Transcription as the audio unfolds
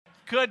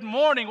Good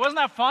morning. Wasn't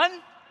that fun?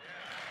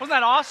 Wasn't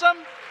that awesome?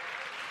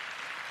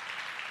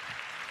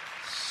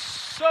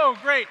 So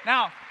great.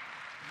 Now,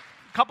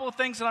 a couple of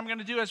things that I'm going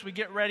to do as we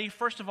get ready.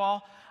 First of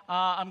all,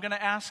 I'm going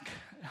to ask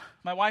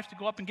my wife to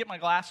go up and get my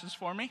glasses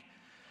for me.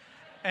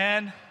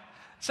 And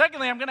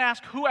secondly, I'm going to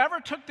ask whoever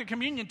took the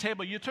communion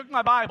table, you took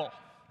my Bible.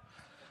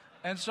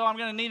 And so I'm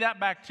going to need that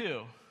back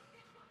too.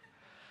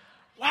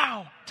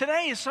 Wow,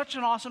 today is such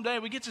an awesome day.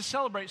 We get to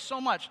celebrate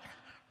so much.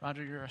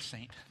 Roger, you're a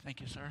saint.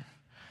 Thank you, sir.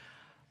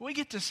 We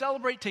get to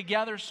celebrate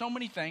together so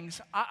many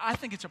things. I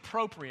think it's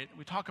appropriate.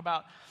 We talk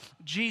about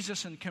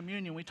Jesus and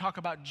communion. We talk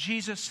about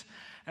Jesus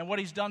and what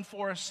he's done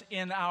for us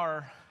in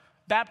our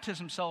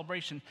baptism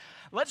celebration.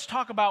 Let's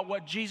talk about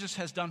what Jesus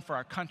has done for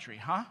our country,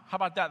 huh? How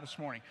about that this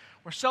morning?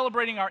 We're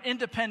celebrating our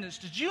independence.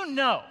 Did you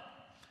know?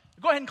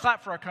 Go ahead and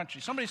clap for our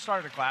country. Somebody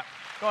started a clap.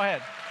 Go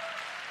ahead.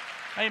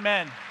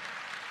 Amen.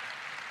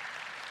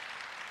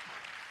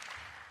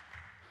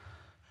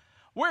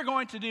 We're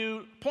going to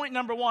do point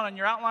number 1 on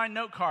your outline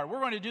note card. We're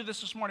going to do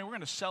this morning. We're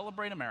going to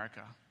celebrate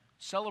America.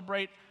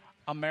 Celebrate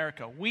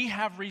America. We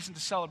have reason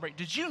to celebrate.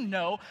 Did you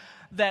know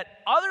that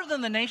other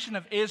than the nation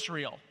of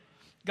Israel,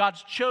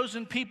 God's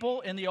chosen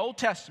people in the Old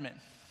Testament,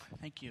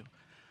 thank you,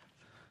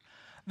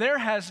 there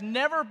has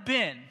never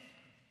been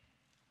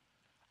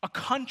a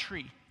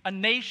country, a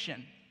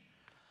nation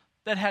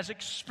that has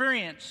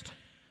experienced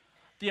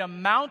the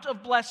amount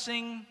of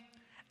blessing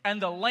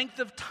and the length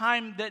of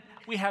time that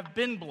we have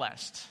been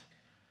blessed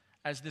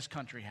as this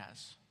country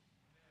has.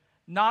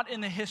 Not in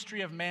the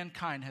history of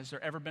mankind has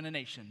there ever been a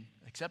nation,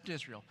 except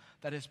Israel,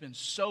 that has been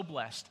so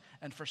blessed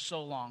and for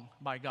so long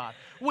by God.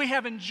 We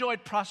have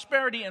enjoyed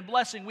prosperity and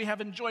blessing. We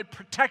have enjoyed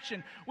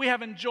protection. We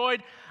have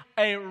enjoyed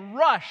a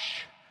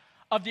rush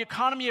of the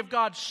economy of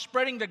God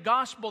spreading the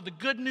gospel, the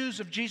good news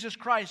of Jesus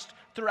Christ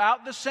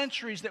throughout the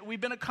centuries that we've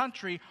been a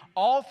country,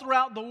 all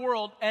throughout the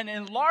world, and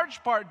in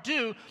large part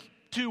due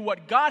to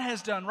what God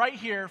has done right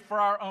here for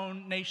our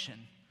own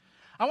nation.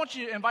 I want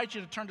to invite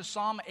you to turn to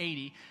Psalm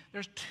 80.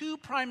 There's 2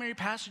 primary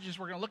passages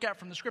we're going to look at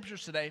from the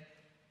scriptures today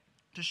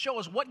to show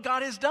us what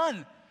God has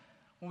done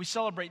when we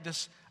celebrate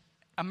this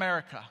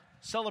America,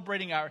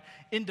 celebrating our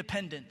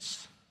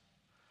independence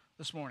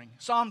this morning.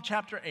 Psalm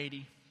chapter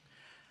 80.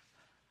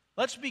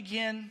 Let's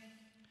begin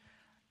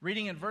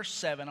reading in verse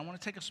 7. I want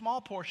to take a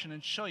small portion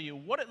and show you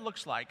what it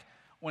looks like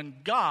when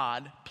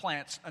God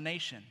plants a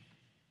nation.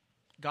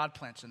 God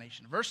plants a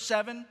nation. Verse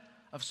 7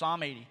 of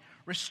Psalm 80.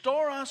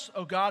 Restore us,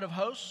 O God of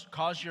hosts,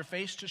 cause your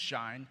face to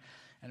shine,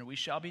 and we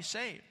shall be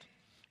saved.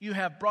 You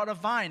have brought a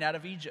vine out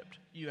of Egypt.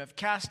 You have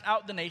cast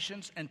out the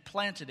nations and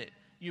planted it.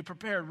 You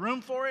prepared room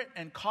for it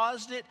and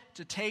caused it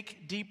to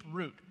take deep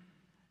root,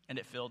 and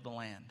it filled the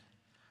land.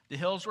 The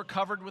hills were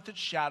covered with its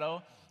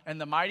shadow, and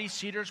the mighty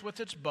cedars with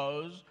its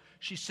boughs.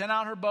 She sent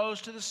out her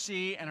boughs to the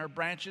sea and her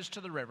branches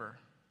to the river.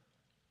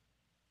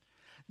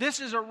 This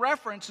is a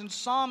reference in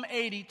Psalm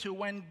 80 to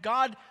when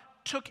God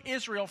took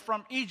Israel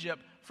from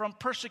Egypt, from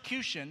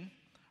persecution,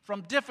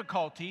 from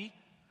difficulty,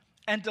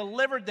 and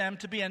delivered them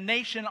to be a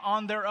nation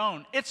on their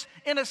own. It's,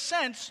 in a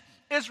sense,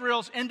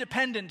 Israel's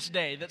Independence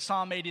Day that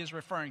Psalm 80 is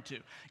referring to.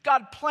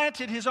 God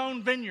planted his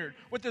own vineyard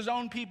with his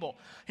own people.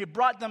 He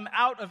brought them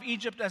out of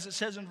Egypt, as it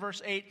says in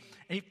verse 8,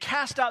 and he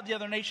cast out the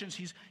other nations.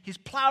 He's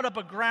plowed up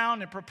a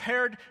ground and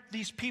prepared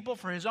these people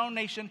for his own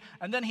nation,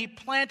 and then he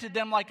planted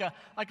them like a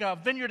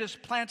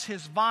vineyardist plants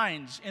his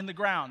vines in the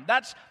ground.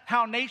 That's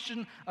how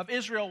nation of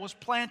Israel was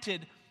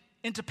planted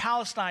into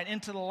Palestine,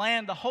 into the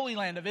land, the Holy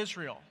Land of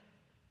Israel.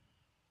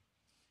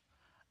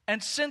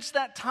 And since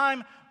that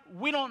time,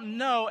 we don't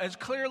know as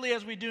clearly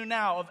as we do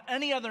now of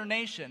any other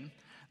nation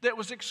that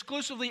was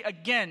exclusively,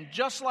 again,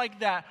 just like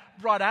that,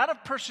 brought out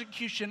of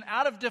persecution,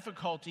 out of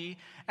difficulty,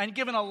 and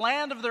given a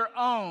land of their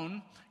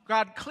own.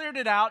 God cleared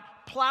it out,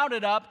 plowed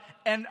it up,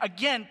 and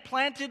again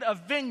planted a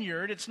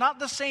vineyard. It's not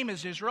the same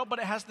as Israel, but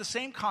it has the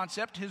same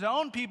concept. His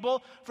own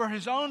people for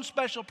his own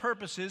special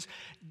purposes.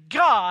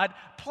 God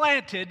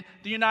planted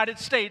the United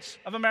States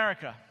of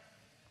America.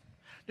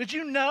 Did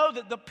you know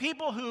that the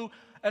people who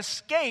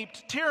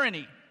escaped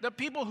tyranny, the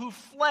people who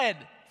fled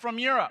from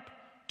Europe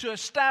to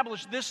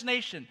establish this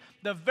nation,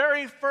 the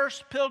very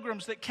first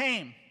pilgrims that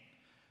came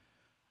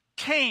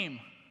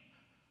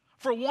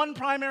for one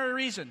primary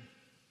reason?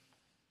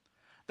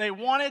 They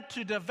wanted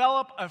to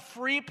develop a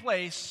free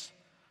place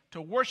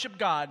to worship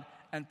God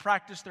and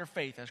practice their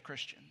faith as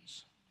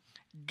Christians.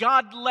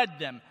 God led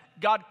them.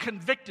 God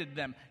convicted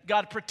them.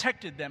 God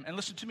protected them. And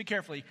listen to me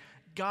carefully.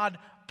 God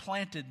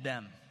planted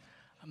them.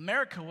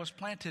 America was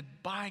planted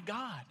by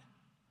God.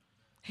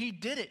 He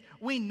did it.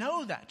 We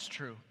know that's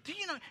true. Do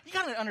you know? You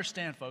got to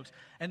understand, folks.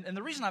 And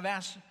the reason I've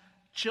asked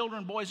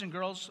children, boys and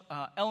girls,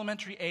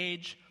 elementary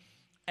age,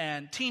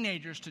 and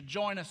teenagers to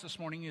join us this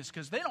morning is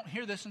because they don't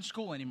hear this in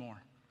school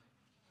anymore.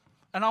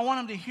 And I want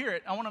them to hear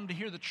it. I want them to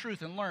hear the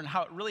truth and learn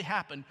how it really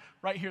happened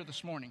right here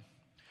this morning.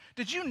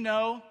 Did you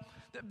know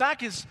that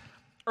back as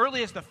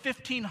early as the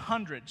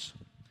 1500s,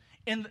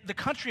 in the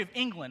country of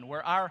England,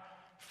 where our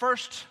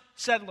first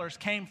settlers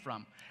came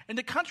from, in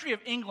the country of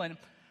England,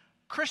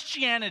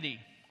 Christianity,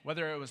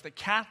 whether it was the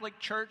Catholic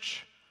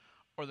Church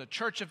or the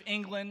Church of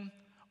England,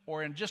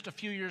 or in just a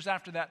few years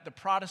after that, the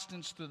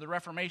Protestants through the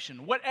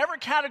Reformation. Whatever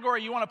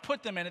category you want to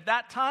put them in, at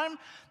that time,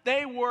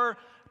 they were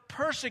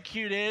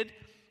persecuted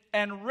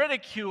and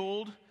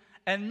ridiculed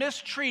and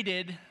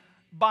mistreated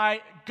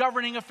by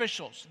governing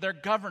officials, their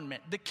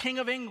government, the King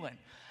of England.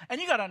 And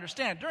you got to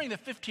understand, during the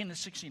 15 and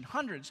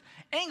 1600s,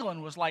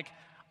 England was like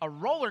a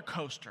roller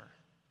coaster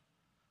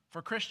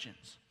for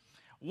Christians.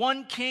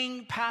 One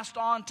king passed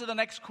on to the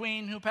next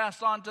queen, who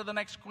passed on to the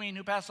next queen,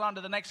 who passed on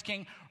to the next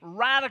king.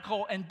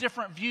 Radical and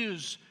different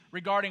views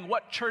regarding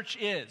what church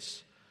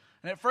is.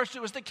 And at first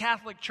it was the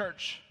Catholic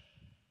Church.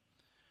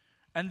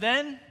 And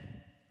then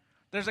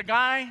there's a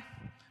guy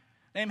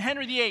named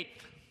Henry VIII.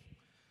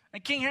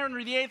 And King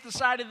Henry VIII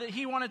decided that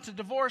he wanted to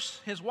divorce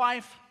his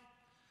wife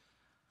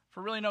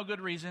for really no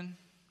good reason.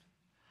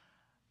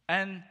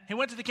 And he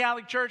went to the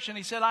Catholic Church and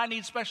he said, I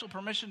need special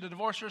permission to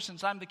divorce her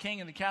since I'm the king.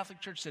 And the Catholic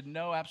Church said,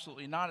 no,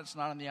 absolutely not. It's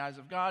not in the eyes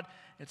of God.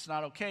 It's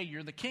not okay.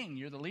 You're the king.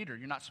 You're the leader.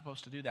 You're not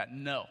supposed to do that.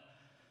 No.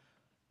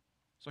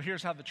 So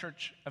here's how the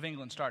Church of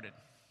England started.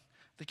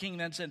 The king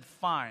then said,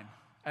 fine.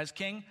 As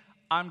king,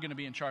 I'm going to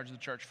be in charge of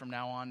the church from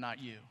now on, not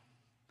you.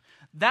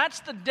 That's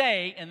the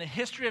day in the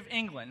history of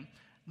England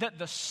that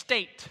the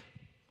state,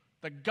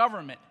 the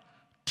government,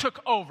 took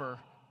over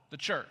the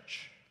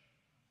church.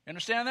 You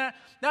understand that?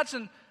 That's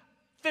in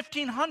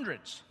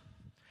 1500s.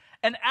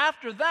 And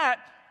after that,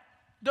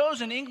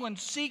 those in England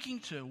seeking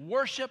to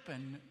worship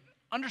and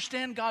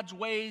understand God's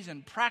ways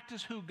and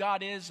practice who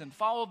God is and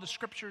follow the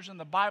scriptures and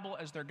the Bible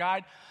as their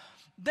guide,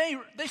 they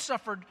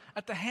suffered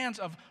at the hands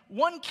of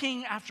one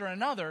king after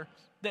another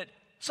that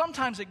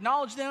sometimes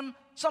acknowledged them,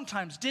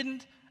 sometimes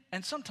didn't,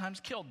 and sometimes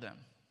killed them.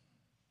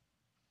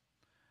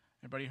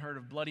 Anybody heard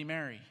of Bloody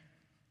Mary?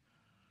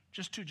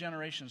 Just 2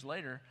 generations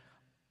later,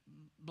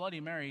 Bloody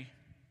Mary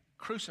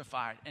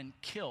crucified and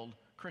killed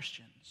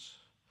Christians.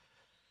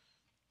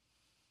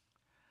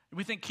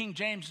 We think King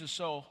James is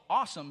so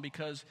awesome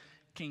because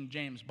King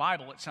James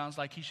Bible, it sounds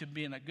like he should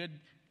be a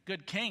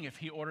good king if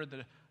he ordered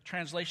the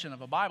translation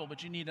of a Bible.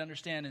 But you need to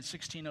understand, in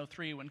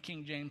 1603, when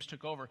King James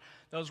took over,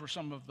 those were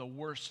some of the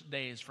worst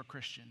days for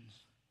Christians.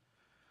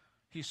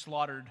 He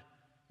slaughtered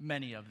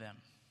many of them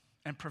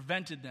and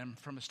prevented them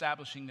from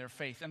establishing their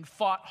faith and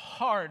fought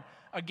hard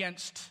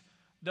against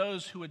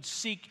those who would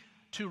seek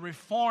to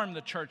reform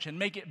the church and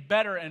make it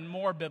better and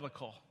more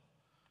biblical.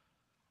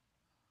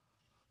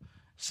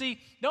 See,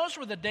 those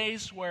were the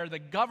days where the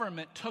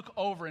government took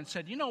over and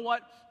said, you know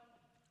what?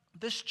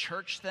 This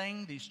church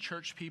thing, these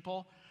church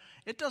people,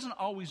 it doesn't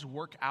always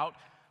work out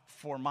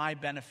for my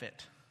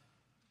benefit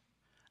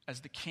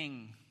as the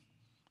king,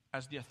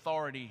 as the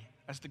authority,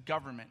 as the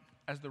government,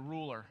 as the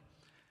ruler.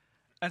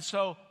 And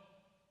so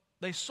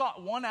they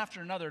sought one after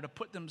another to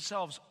put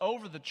themselves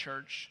over the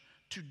church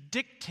to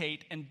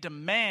dictate and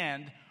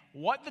demand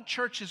what the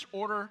church is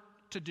ordered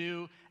to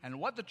do and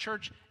what the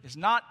church is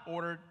not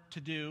ordered to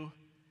do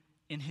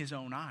in his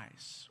own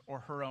eyes or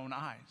her own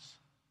eyes.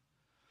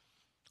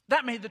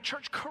 That made the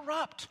church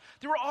corrupt.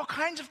 There were all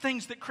kinds of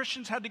things that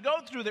Christians had to go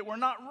through that were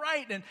not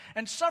right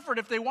and suffered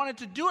if they wanted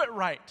to do it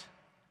right.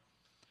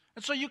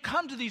 And so you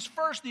come to these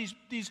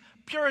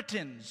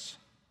Puritans,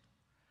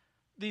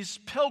 these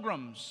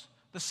pilgrims,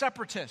 the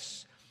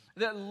separatists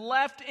that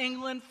left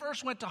England,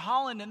 first went to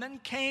Holland, and then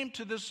came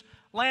to this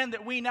land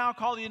that we now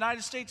call the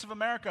United States of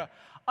America.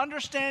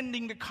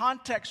 Understanding the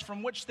context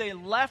from which they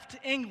left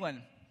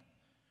England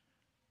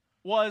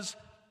was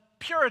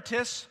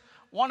Puritists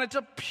wanted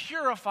to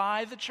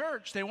purify the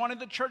church. They wanted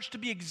the church to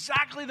be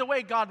exactly the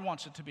way God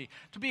wants it to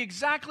be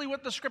exactly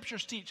what the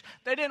scriptures teach.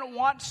 They didn't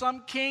want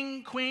some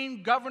king,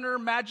 queen, governor,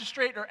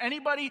 magistrate, or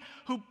anybody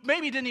who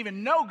maybe didn't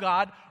even know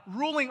God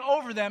ruling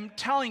over them,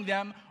 telling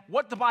them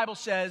what the Bible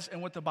says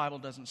and what the Bible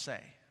doesn't say.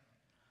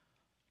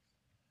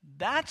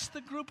 That's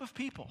the group of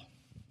people.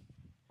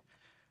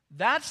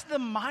 That's the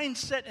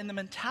mindset and the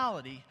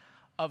mentality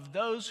of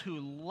those who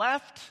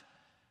left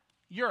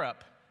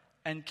Europe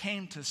and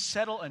came to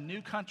settle a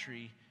new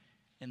country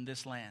in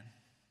this land.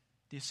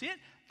 Do you see it?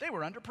 They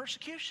were under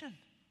persecution.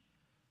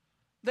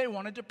 They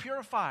wanted to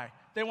purify.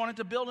 They wanted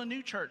to build a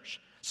new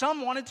church.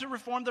 Some wanted to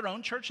reform their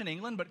own church in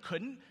England but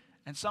couldn't,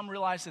 and some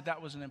realized that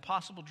that was an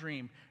impossible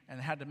dream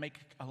and had to make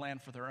a land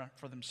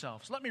for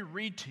themselves. Let me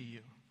read to you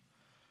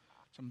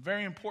some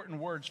very important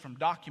words from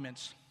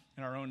documents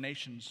in our own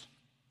nation's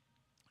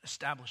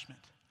establishment.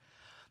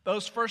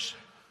 Those first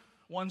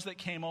ones that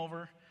came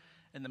over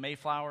in the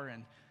Mayflower,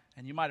 and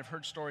you might have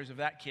heard stories of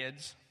that,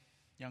 kids,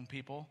 young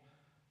people.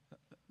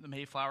 The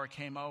Mayflower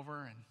came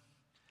over, and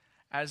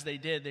as they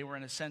did, they were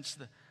in a sense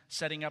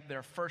setting up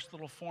their first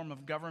little form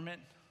of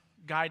government,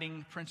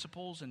 guiding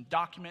principles and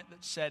document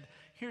that said,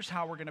 here's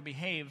how we're going to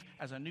behave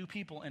as a new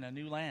people in a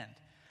new land.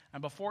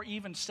 And before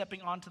even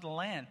stepping onto the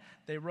land,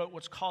 they wrote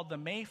what's called the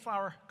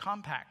Mayflower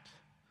Compact.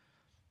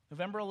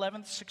 November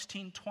 11th,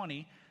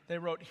 1620, they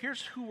wrote,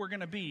 here's who we're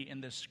going to be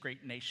in this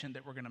great nation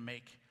that we're going to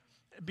make.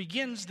 It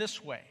begins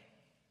this way.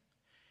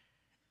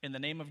 In the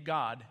name of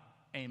God,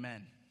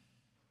 amen.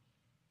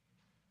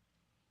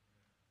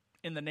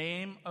 In the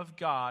name of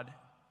God,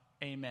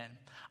 amen.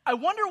 I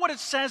wonder what it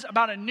says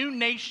about a new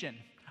nation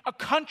a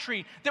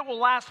country that will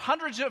last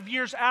hundreds of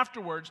years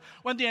afterwards,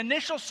 when the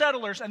initial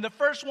settlers and the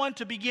first one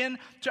to begin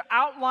to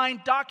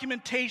outline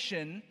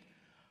documentation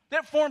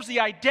that forms the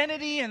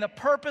identity and the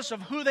purpose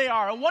of who they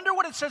are. I wonder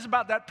what it says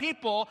about that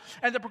people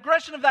and the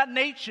progression of that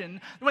nation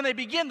when they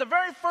begin the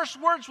very first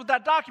words with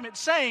that document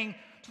saying,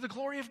 "To the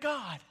glory of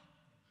God."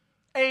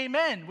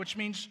 Amen, which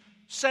means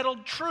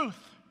settled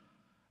truth.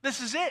 This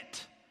is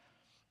it.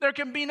 There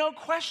can be no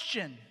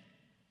question.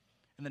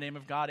 In the name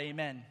of God,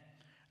 amen.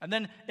 And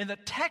then in the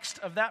text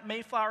of that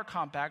Mayflower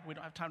Compact, we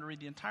don't have time to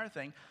read the entire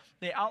thing,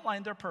 they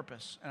outline their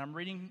purpose. And I'm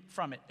reading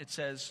from it. It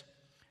says,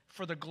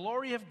 "For the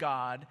glory of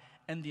God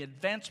and the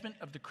advancement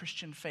of the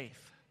Christian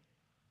faith."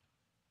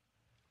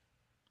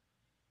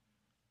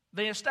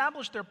 They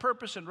established their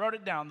purpose and wrote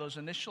it down, those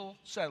initial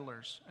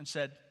settlers, and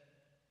said,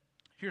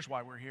 here's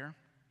why we're here.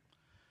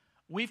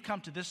 We've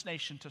come to this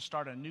nation to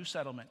start a new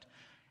settlement,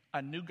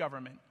 a new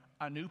government,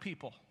 a new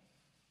people,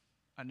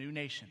 a new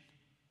nation.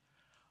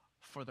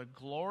 For the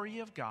glory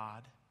of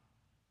God.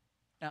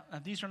 Now,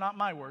 these are not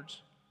my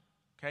words,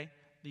 okay?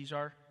 These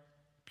are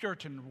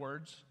Puritan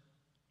words.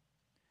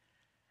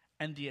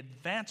 And the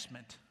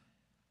advancement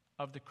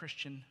of the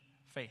Christian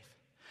faith.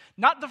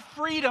 Not the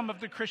freedom of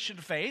the Christian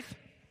faith,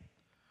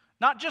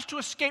 not just to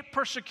escape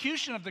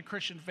persecution of the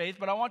Christian faith,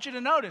 but I want you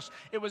to notice,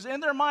 it was in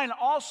their mind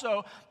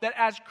also that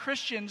as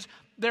Christians,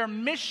 their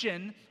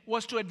mission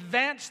was to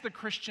advance the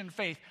Christian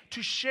faith,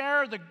 to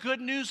share the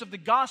good news of the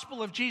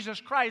gospel of Jesus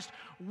Christ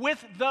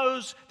with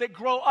those that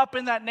grow up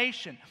in that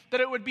nation,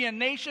 that it would be a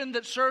nation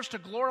that serves to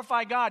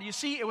glorify God. You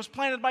see, it was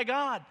planted by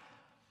God.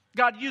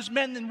 God used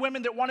men and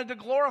women that wanted to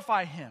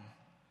glorify Him,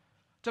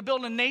 to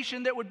build a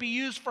nation that would be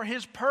used for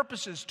His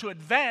purposes, to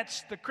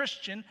advance the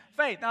Christian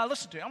faith. Now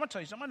listen to me, I'm going to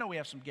tell you something. I know we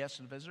have some guests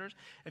and visitors.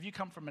 If you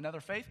come from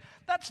another faith,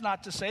 that's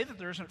not to say that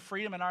there isn't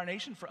freedom in our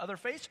nation for other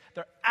faiths.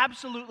 There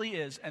absolutely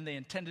is, and they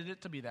intended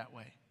it to be that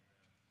way.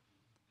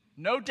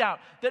 No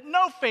doubt that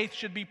no faith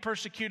should be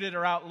persecuted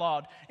or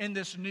outlawed in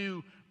this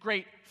new,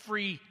 great,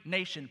 free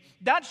nation.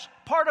 That's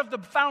part of the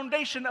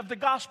foundation of the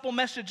gospel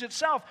message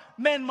itself.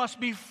 Men must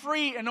be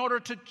free in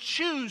order to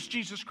choose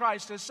Jesus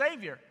Christ as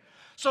Savior.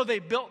 So they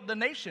built the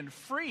nation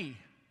free,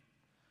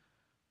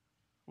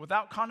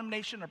 without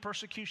condemnation or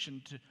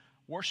persecution, to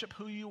worship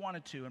who you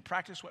wanted to and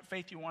practice what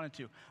faith you wanted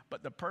to.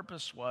 But the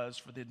purpose was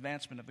for the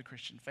advancement of the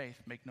Christian faith.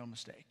 Make no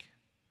mistake.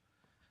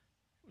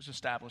 It was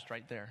established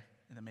right there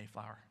in the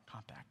Mayflower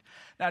Compact.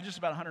 Now, just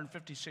about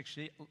 156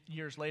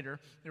 years later,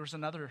 there was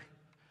another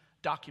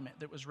document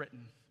that was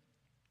written.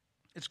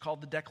 It's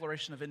called the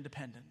Declaration of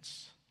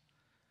Independence.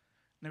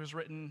 And it was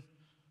written,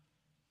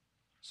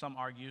 some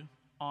argue,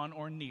 on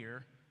or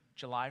near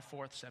July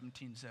 4th,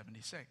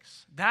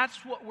 1776.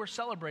 That's what we're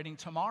celebrating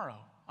tomorrow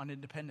on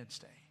Independence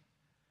Day.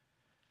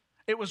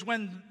 It was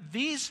when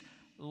these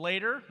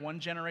later,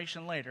 one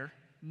generation later,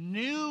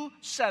 new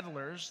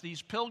settlers,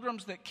 these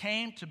pilgrims that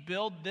came to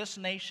build this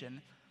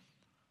nation,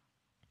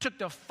 took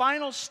the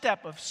final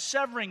step of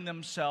severing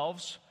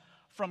themselves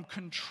from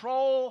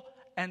control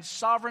and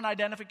sovereign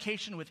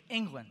identification with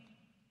England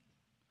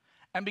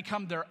and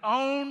become their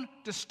own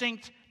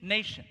distinct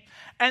nation.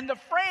 And the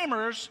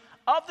framers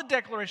of the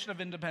Declaration of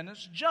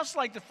Independence, just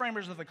like the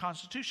framers of the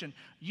Constitution,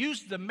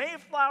 used the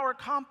Mayflower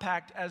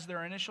Compact as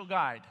their initial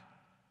guide.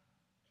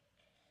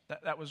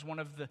 That was one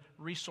of the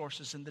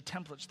resources and the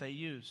templates they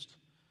used.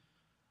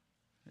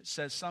 It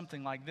says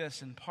something like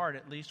this, in part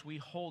at least: we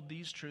hold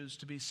these truths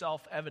to be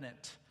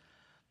self-evident,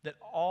 that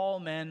all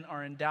men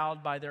are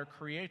endowed by their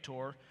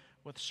Creator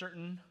with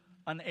certain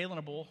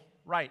unalienable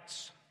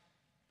rights.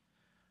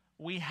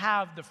 We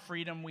have the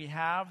freedom we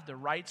have, the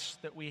rights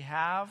that we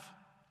have,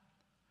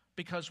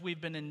 because we've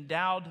been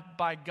endowed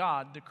by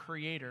God, the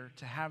Creator,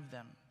 to have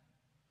them.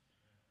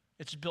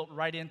 It's built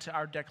right into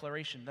our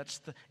declaration. That's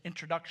the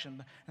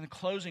introduction. In the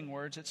closing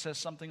words, it says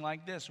something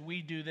like this: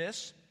 we do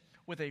this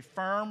with a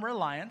firm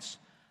reliance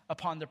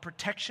upon the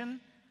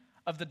protection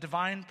of the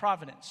divine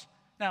providence.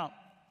 Now,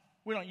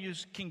 we don't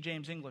use King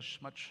James English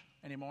much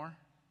anymore,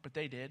 but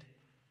they did.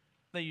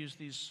 They used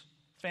these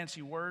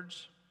fancy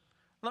words.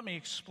 Let me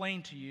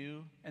explain to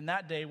you in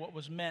that day what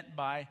was meant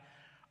by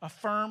a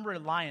firm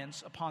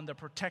reliance upon the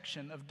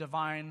protection of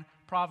divine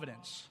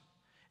providence.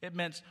 It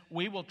meant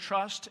we will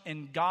trust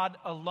in God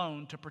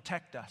alone to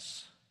protect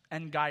us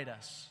and guide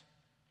us.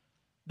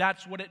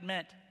 That's what it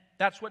meant.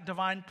 That's what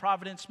divine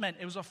providence meant.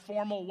 It was a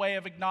formal way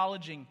of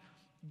acknowledging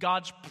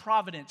God's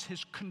providence,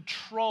 His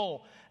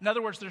control. In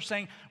other words, they're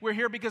saying we're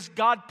here because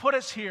God put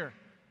us here,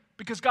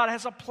 because God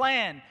has a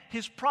plan.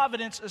 His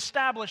providence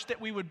established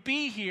that we would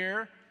be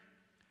here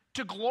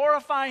to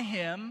glorify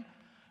Him,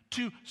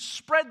 to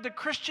spread the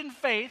Christian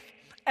faith,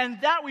 and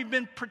that we've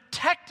been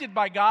protected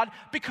by God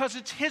because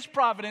it's His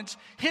providence,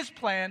 His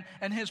plan,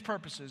 and His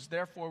purposes.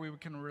 Therefore, we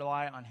can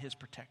rely on His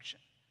protection.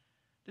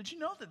 Did you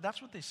know that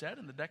that's what they said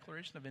in the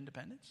Declaration of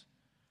Independence?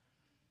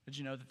 Did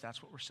you know that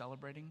that's what we're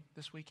celebrating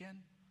this weekend,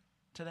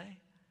 today?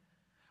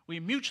 We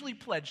mutually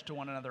pledge to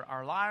one another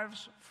our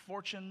lives,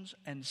 fortunes,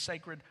 and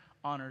sacred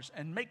honors.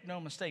 And make no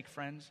mistake,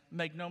 friends,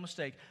 make no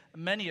mistake,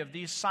 many of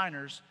these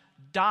signers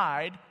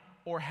died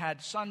or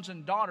had sons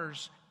and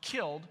daughters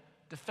killed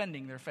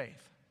defending their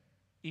faith,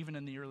 even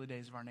in the early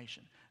days of our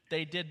nation.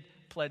 They did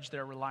pledge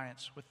their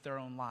reliance with their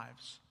own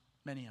lives,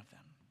 many of them.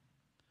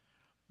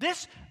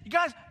 This, you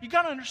guys, you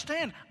got to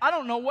understand, I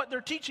don't know what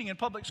they're teaching in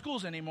public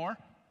schools anymore,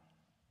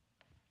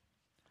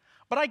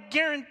 but I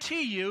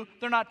guarantee you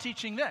they're not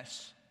teaching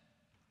this.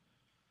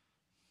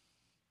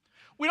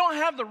 We don't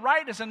have the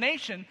right as a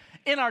nation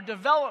in our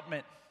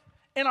development,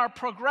 in our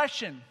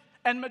progression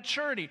and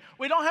maturity.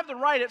 We don't have the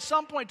right at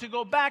some point to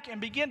go back and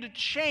begin to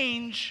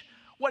change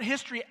what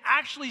history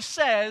actually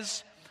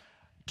says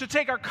to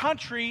take our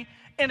country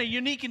in a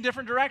unique and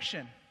different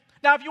direction.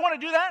 Now, if you want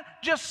to do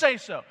that, just say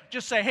so.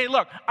 Just say, hey,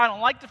 look, I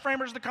don't like the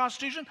framers of the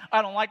Constitution.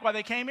 I don't like why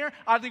they came here.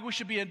 I think we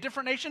should be a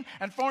different nation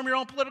and form your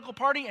own political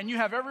party, and you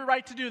have every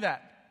right to do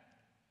that.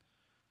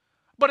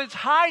 But it's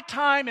high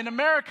time in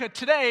America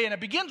today, and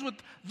it begins with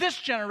this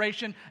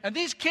generation and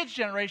these kids'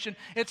 generation,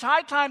 it's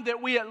high time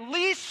that we at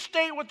least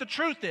state what the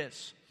truth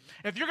is.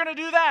 If you're going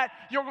to do that,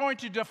 you're going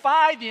to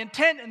defy the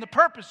intent and the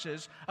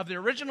purposes of the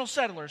original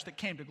settlers that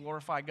came to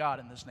glorify God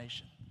in this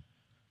nation.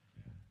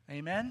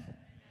 Amen?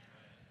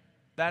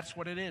 That's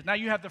what it is. Now,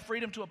 you have the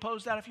freedom to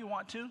oppose that if you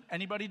want to.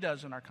 Anybody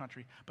does in our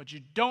country. But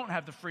you don't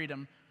have the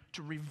freedom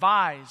to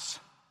revise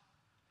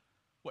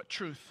what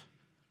truth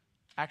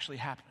actually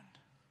happened.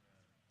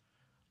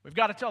 We've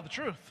got to tell the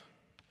truth.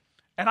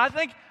 And I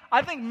think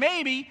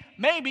maybe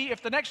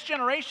if the next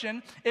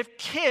generation, if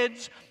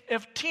kids,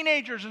 if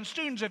teenagers and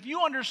students, if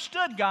you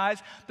understood,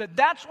 guys, that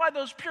that's why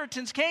those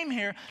Puritans came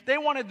here, they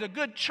wanted the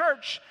good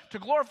church to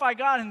glorify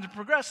God and to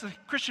progress the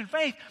Christian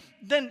faith,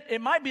 then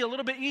it might be a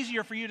little bit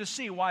easier for you to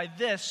see why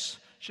this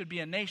should be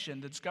a nation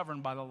that's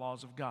governed by the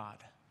laws of God.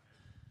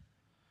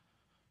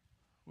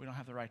 We don't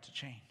have the right to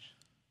change.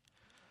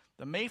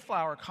 The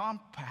Mayflower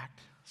Compact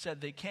said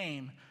they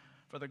came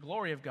for the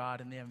glory of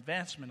God and the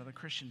advancement of the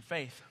Christian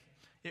faith.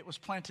 It was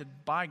planted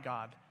by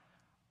God,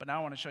 but now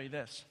I want to show you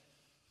this.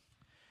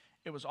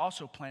 It was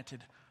also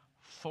planted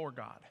for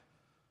God.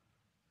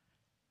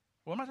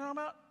 What am I talking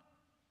about?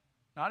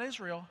 Not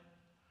Israel.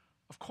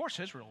 Of course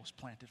Israel was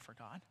planted for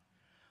God.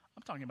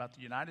 I'm talking about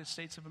the United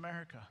States of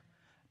America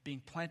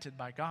being planted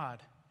by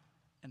God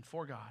and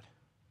for God.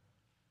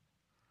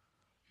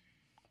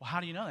 Well, how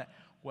do you know that?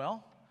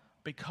 Well,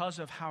 because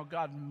of how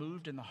God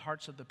moved in the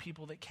hearts of the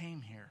people that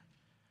came here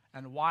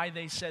and why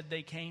they said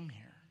they came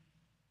here.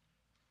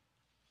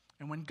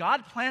 And when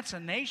God plants a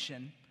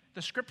nation,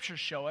 the scriptures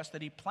show us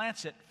that he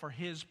plants it for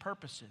his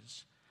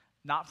purposes,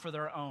 not for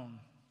their own.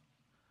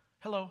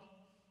 Hello?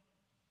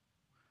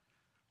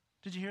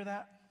 Did you hear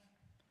that?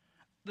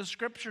 The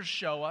scriptures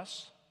show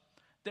us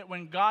that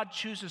when God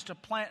chooses to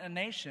plant a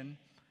nation,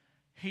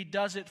 he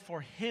does it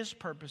for his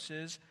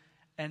purposes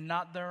and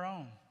not their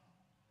own.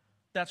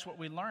 That's what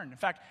we learn. In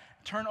fact,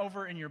 turn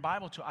over in your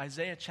Bible to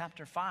Isaiah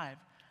chapter 5.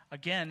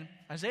 Again,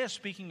 Isaiah is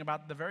speaking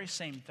about the very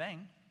same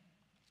thing.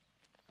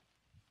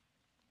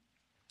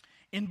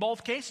 In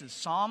both cases,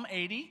 Psalm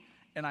 80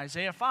 and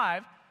Isaiah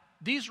 5,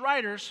 these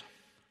writers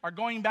are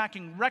going back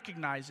and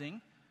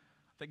recognizing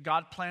that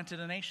God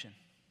planted a nation,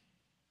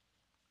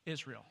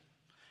 Israel.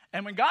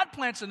 And when God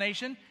plants a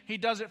nation, he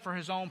does it for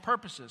his own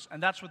purposes.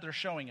 And that's what they're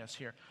showing us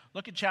here.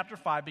 Look at chapter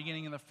 5,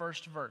 beginning in the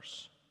first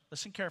verse.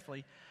 Listen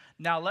carefully.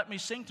 Now let me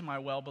sing to my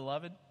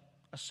well-beloved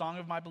a song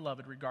of my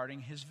beloved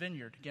regarding his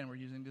vineyard. Again, we're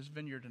using this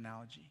vineyard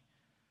analogy.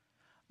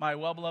 My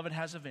well-beloved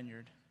has a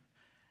vineyard.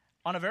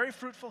 On a very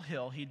fruitful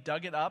hill, he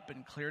dug it up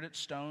and cleared its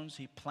stones.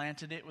 He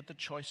planted it with the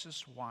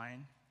choicest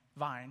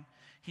vine.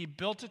 He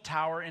built a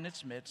tower in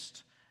its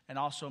midst and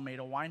also made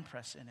a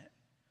winepress in it.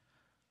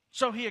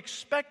 So he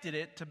expected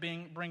it to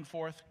bring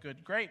forth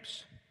good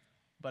grapes,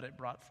 but it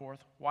brought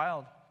forth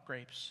wild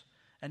grapes.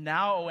 And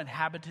now, O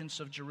inhabitants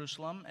of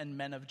Jerusalem and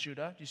men of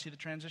Judah, do you see the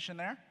transition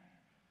there?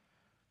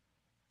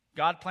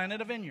 God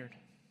planted a vineyard.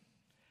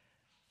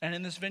 And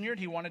in this vineyard,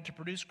 he wanted to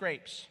produce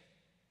grapes.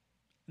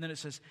 And then it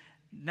says,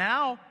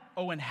 now,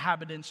 O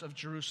inhabitants of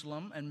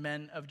Jerusalem and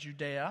men of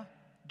Judah,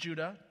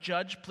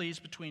 judge please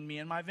between me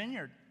and my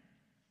vineyard.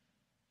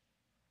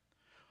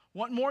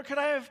 What more could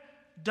I have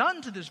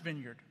done to this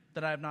vineyard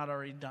that I have not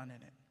already done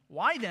in it?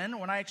 Why then,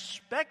 when I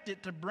expect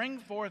it to bring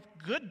forth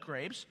good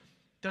grapes,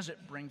 does it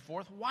bring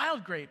forth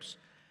wild grapes?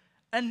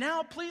 And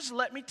now please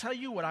let me tell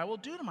you what I will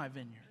do to my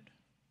vineyard.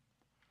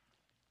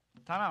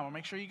 Time out. I want to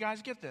make sure you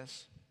guys get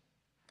this,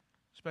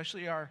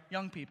 especially our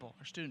young people,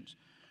 our students.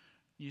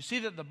 You see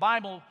that the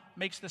Bible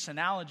makes this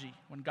analogy.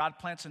 When God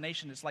plants a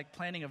nation, it's like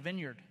planting a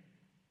vineyard,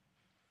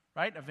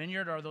 right? A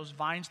vineyard are those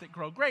vines that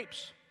grow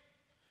grapes.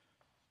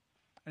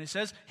 And he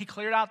says he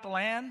cleared out the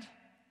land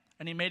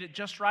and he made it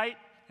just right,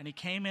 and he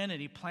came in and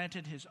he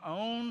planted his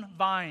own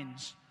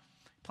vines,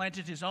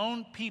 planted his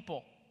own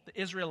people, the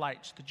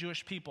Israelites, the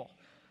Jewish people,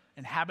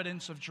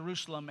 inhabitants of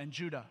Jerusalem and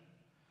Judah.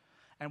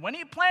 And when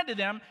he planted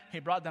them, he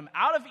brought them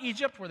out of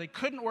Egypt where they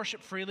couldn't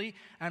worship freely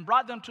and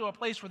brought them to a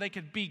place where they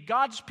could be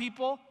God's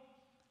people.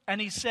 And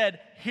he said,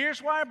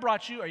 here's why I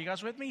brought you. Are you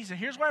guys with me? He said,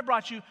 here's why I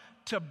brought you,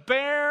 to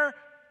bear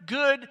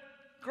good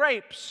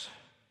grapes,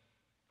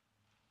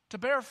 to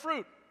bear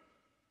fruit.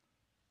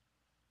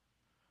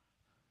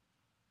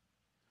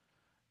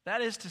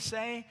 That is to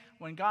say,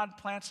 when God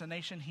plants a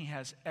nation, he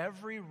has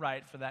every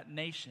right for that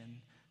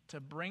nation to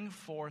bring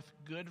forth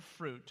good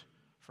fruit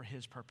for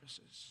his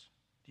purposes.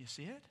 Do you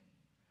see it?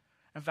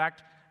 In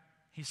fact,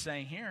 he's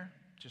saying here,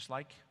 just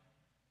like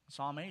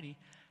Psalm 80,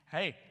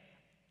 hey,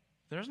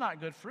 there's not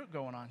good fruit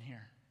going on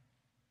here.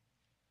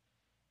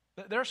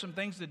 There are some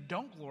things that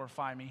don't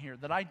glorify me here,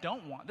 that I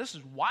don't want. This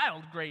is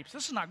wild grapes.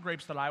 This is not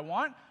grapes that I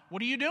want.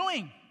 What are you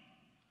doing?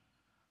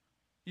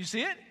 You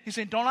see it? He's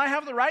saying, don't I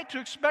have the right to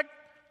expect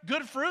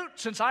good fruit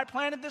since I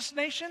planted this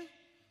nation?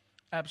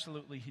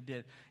 Absolutely, he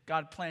did.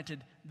 God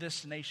planted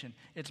this nation.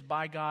 It's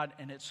by God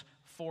and it's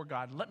for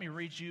God. Let me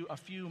read you a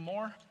few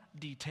more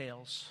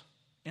details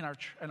in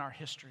our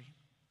history.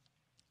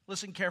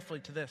 Listen carefully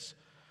to this.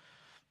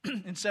 In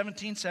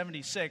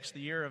 1776, the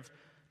year of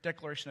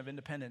Declaration of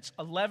Independence,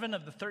 11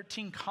 of the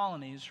 13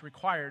 colonies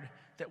required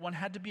that one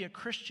had to be a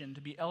Christian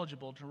to be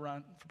eligible to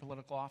run for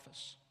political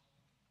office.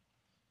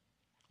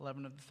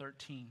 11 of the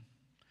 13.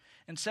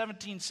 In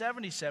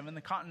 1777,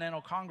 the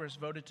Continental Congress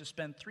voted to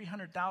spend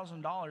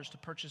 $300,000 to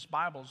purchase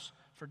Bibles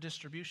for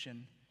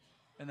distribution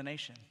in the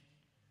nation.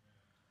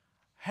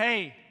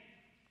 Hey,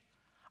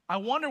 I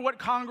wonder what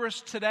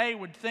Congress today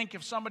would think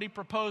if somebody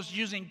proposed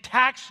using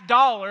tax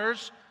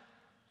dollars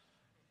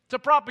to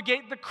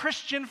propagate the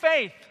Christian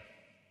faith.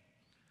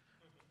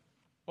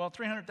 Well,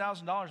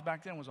 $300,000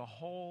 back then was a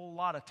whole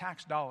lot of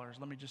tax dollars,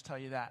 let me just tell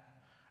you that.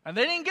 And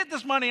they didn't get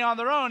this money on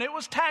their own. It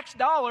was tax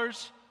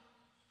dollars.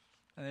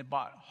 And they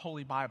bought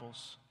holy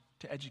Bibles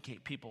to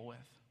educate people with.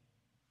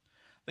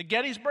 The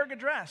Gettysburg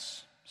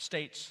Address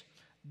states,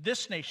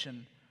 "This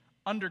nation,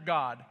 under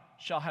God,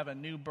 shall have a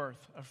new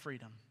birth of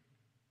freedom."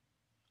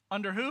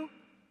 Under who?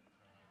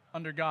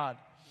 Under God.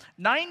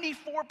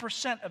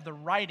 94% of the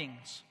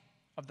writings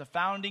of the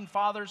founding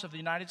fathers of the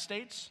United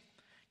States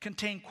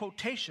contain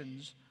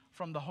quotations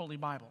from the Holy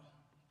Bible,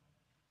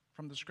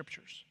 from the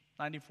Scriptures.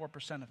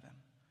 94% of them.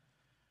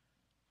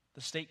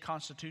 The state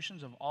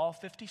constitutions of all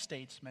 50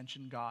 states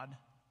mention God.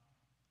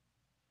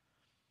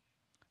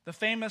 The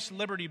famous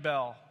Liberty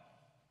Bell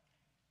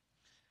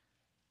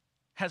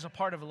has a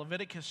part of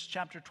Leviticus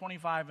chapter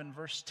 25 and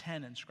verse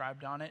 10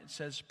 inscribed on it. It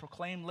says,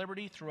 "Proclaim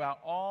liberty throughout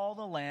all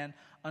the land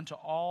unto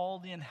all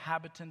the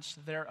inhabitants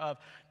thereof."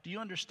 Do you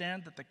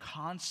understand that the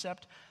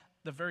concept,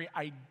 the very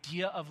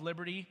idea of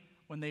liberty,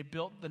 when they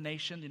built the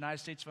nation, the United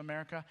States of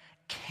America,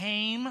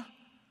 came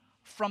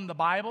from the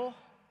Bible?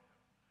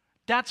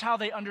 That's how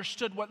they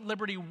understood what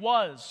liberty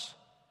was.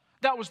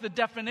 That was the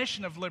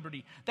definition of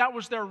liberty. That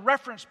was their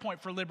reference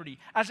point for liberty,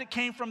 as it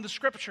came from the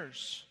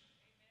Scriptures.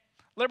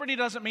 Liberty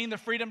doesn't mean the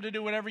freedom to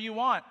do whatever you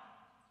want.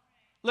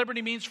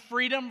 Liberty means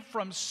freedom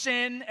from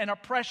sin and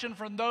oppression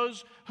from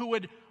those who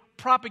would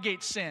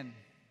propagate sin.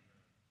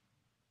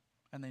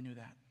 And they knew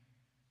that.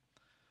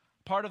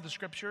 Part of the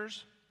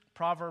Scriptures,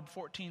 Proverb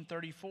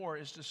 14:34,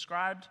 is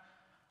described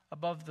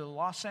above the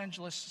Los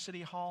Angeles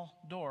City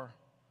Hall door.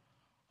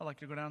 I'd like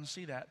to go down and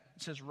see that.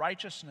 It says,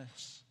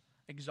 "Righteousness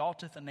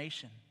exalteth a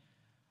nation,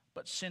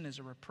 but sin is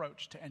a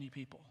reproach to any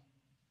people."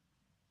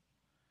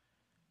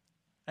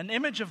 An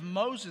image of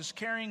Moses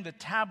carrying the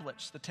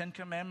tablets, the 10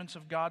 Commandments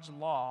of God's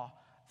law,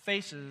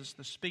 faces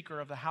the Speaker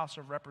of the House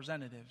of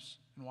Representatives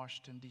in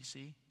Washington,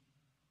 D.C.,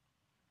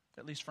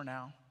 at least for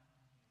now.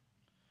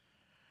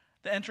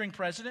 The entering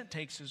president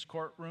takes his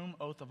courtroom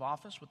oath of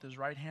office with his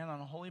right hand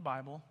on a Holy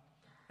Bible,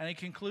 and he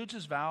concludes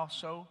his vow,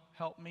 "So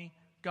help me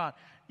God."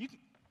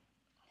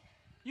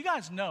 You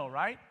guys know,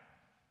 right?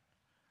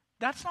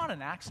 That's not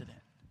an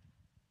accident.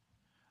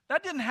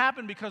 That didn't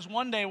happen because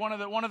one day one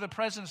of the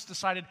presidents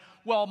decided,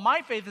 well,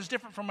 my faith is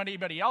different from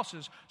anybody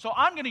else's, so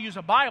I'm going to use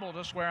a Bible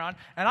to swear on,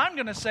 and I'm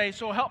going to say,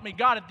 "So help me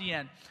God" at the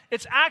end.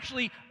 It's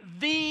actually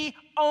the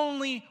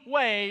only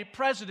way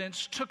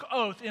presidents took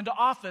oath into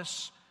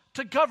office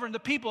to govern the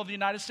people of the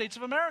United States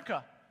of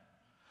America,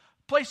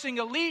 placing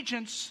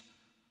allegiance,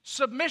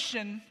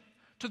 submission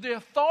to the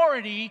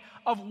authority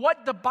of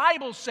what the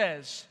Bible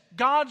says,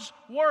 God's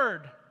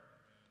Word,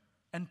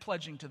 and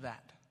pledging to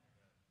that.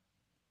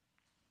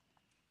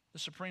 The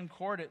Supreme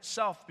Court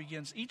itself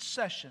begins each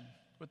session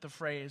with the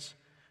phrase,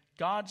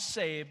 "God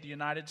save the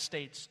United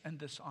States and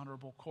this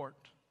honorable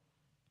court."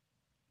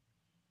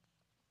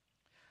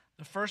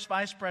 The first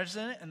vice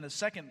president and the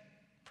second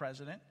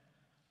president,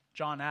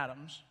 John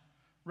Adams,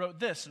 wrote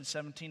this in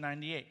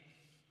 1798.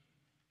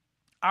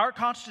 "Our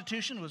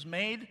Constitution was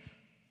made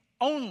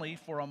only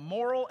for a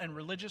moral and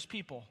religious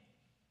people.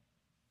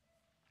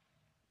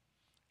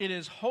 It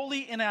is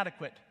wholly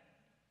inadequate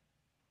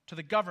to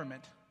the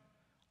government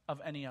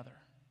of any other."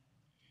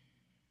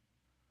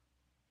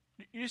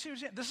 You see what I'm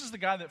saying? This is the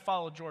guy that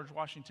followed George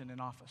Washington in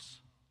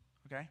office.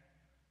 Okay?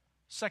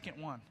 Second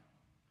one.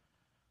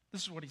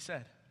 This is what he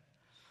said.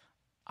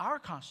 Our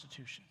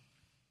Constitution,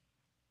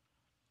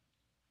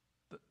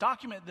 the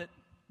document that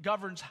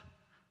governs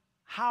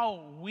how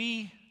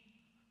we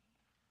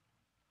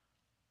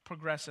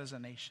progress as a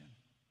nation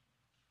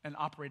and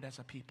operate as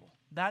a people,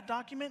 that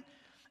document,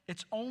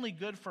 it's only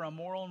good for a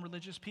moral and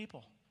religious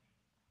people.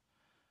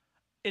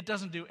 It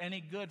doesn't do any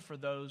good for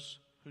those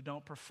who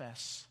don't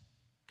profess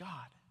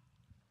God.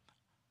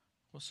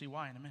 We'll see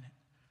why in a minute.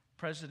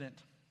 President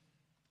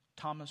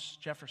Thomas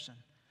Jefferson,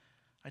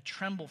 I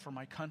tremble for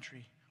my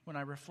country when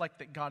I reflect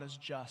that God is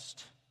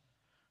just,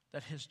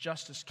 that his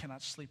justice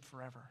cannot sleep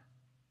forever.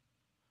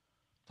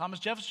 Thomas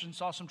Jefferson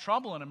saw some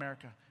trouble in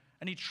America,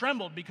 and he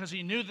trembled because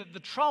he knew that the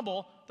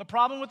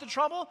problem with the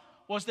trouble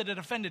was that it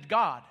offended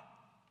God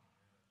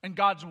and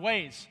God's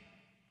ways.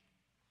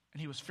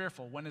 And he was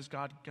fearful, when is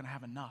God going to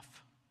have enough?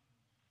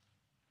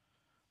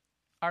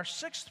 Our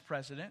sixth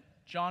president,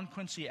 John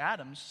Quincy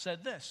Adams,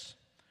 said this: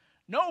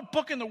 no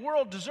book in the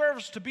world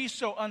deserves to be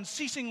so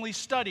unceasingly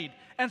studied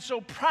and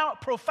so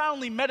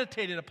profoundly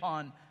meditated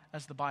upon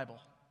as the Bible.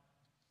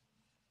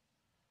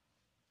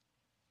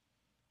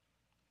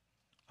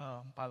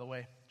 By the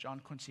way, John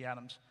Quincy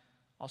Adams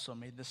also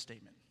made this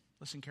statement.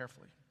 Listen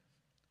carefully.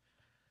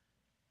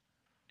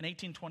 In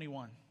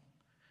 1821, he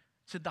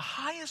said, the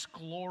highest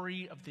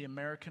glory of the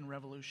American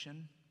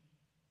Revolution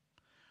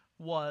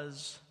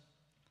was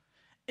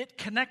it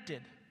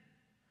connected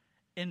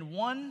in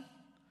one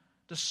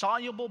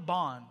dissoluble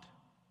bond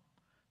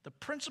the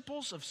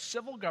principles of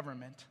civil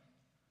government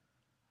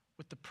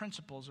with the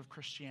principles of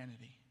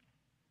Christianity.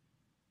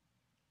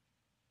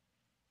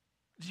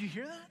 Did you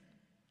hear that?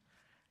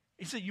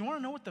 He said, you want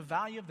to know what the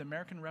value of the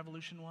American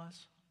Revolution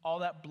was? All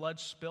that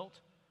blood spilt,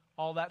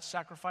 all that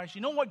sacrifice.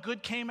 You know what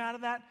good came out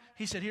of that?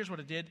 He said, here's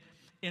what it did.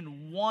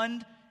 In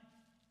one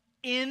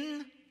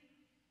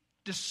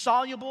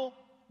indissoluble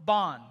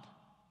bond,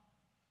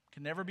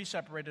 can never be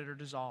separated or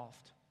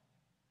dissolved.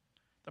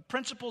 The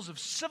principles of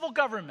civil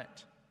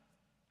government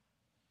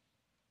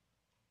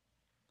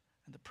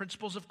and the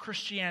principles of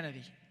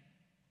Christianity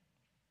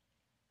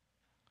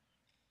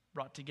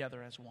brought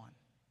together as one.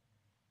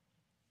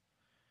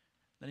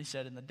 Then he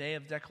said, in the day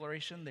of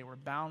declaration, they were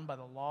bound by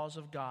the laws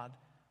of God,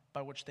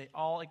 by which they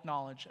all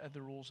acknowledge as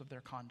the rules of their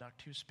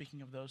conduct. He was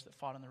speaking of those that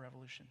fought in the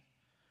revolution.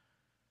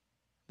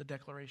 The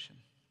Declaration.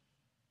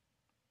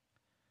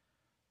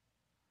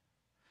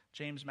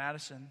 James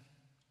Madison,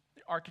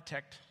 the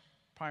architect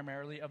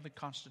primarily of the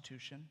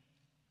Constitution,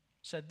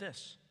 said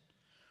this: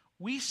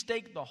 we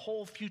stake the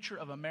whole future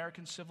of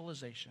American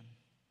civilization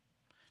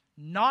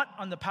not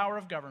on the power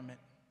of government.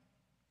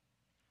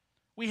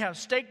 We have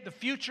staked the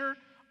future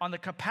on the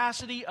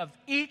capacity of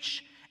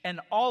each and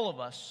all of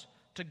us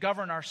to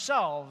govern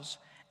ourselves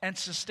and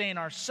sustain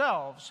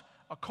ourselves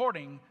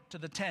according to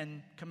the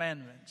 10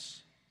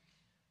 Commandments.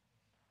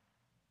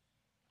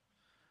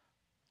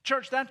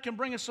 Church, that can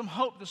bring us some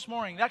hope this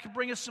morning. That can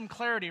bring us some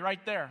clarity right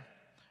there.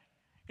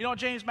 You know what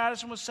James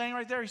Madison was saying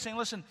right there? He's saying,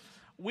 listen,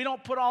 we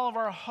don't put all of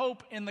our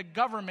hope in the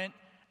government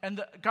and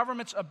the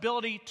government's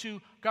ability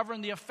to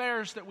govern the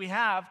affairs that we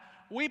have.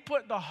 We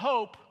put the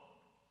hope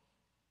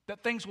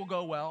that things will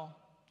go well,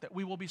 that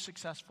we will be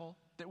successful,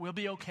 that we'll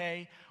be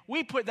okay.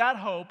 We put that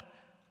hope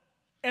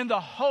in the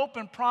hope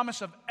and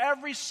promise of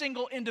every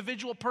single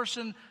individual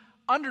person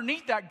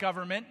underneath that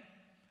government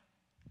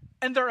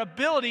and their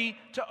ability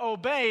to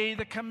obey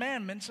the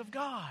commandments of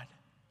God.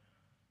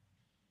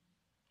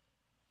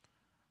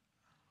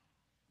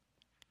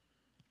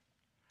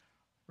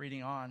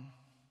 Reading on,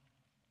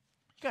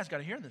 you guys got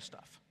to hear this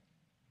stuff.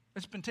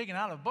 It's been taken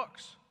out of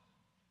books,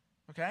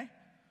 okay?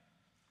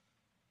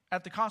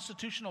 At the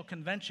Constitutional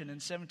Convention in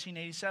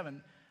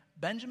 1787,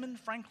 Benjamin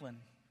Franklin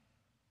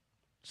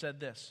said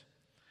this: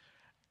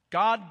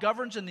 God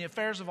governs in the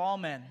affairs of all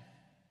men,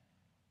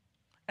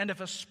 and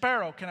if a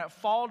sparrow cannot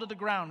fall to the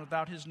ground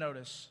without his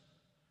notice,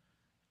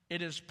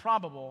 it is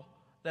probable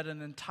that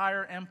an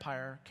entire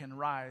empire can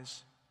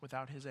rise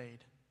without his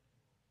aid.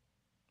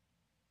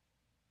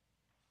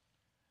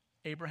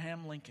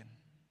 Abraham Lincoln.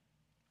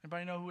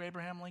 Anybody know who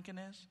Abraham Lincoln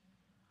is?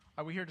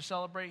 Are we here to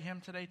celebrate him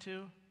today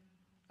too?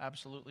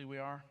 Absolutely we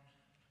are.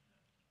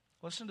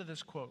 Listen to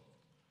this quote.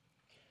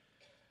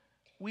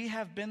 We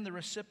have been the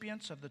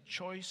recipients of the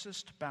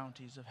choicest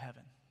bounties of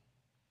heaven,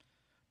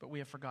 but we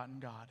have forgotten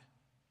God.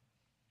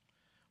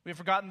 We have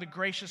forgotten the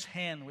gracious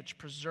hand which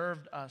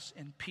preserved us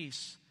in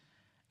peace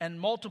and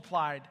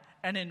multiplied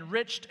and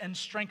enriched and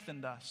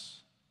strengthened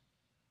us.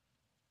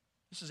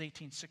 This is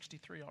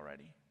 1863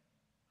 already.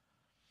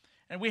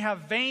 And we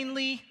have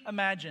vainly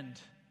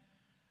imagined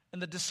in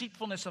the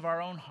deceitfulness of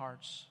our own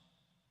hearts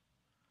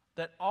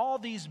that all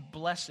these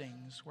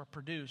blessings were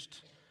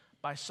produced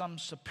by some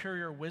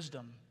superior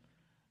wisdom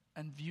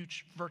and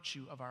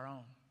virtue of our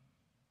own.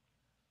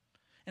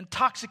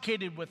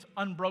 Intoxicated with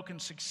unbroken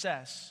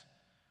success,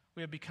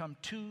 we have become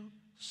too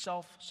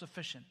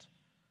self-sufficient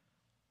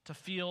to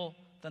feel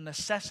the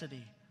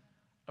necessity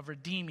of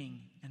redeeming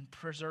and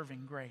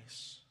preserving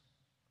grace.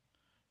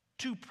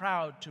 Too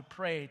proud to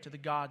pray to the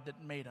God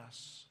that made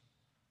us.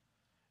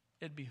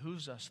 It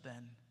behooves us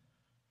then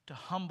to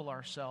humble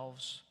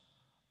ourselves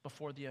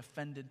before the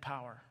offended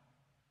power,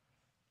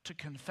 to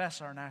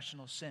confess our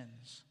national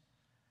sins,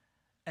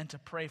 and to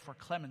pray for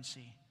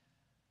clemency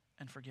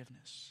and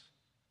forgiveness.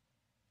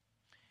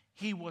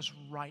 He was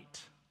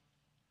right.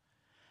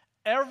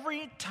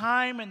 Every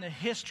time in the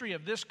history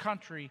of this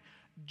country,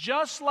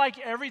 just like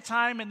every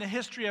time in the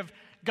history of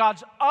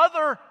God's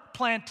other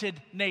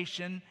planted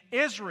nation,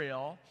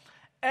 Israel,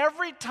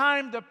 Every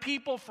time the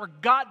people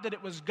forgot that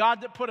it was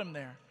God that put them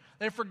there,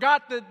 they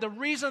forgot that the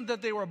reason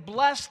that they were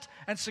blessed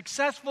and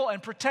successful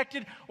and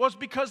protected was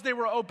because they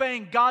were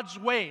obeying God's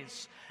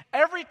ways.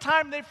 Every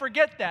time they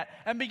forget that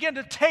and begin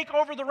to take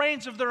over the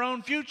reins of their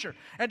own future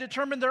and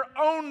determine their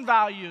own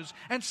values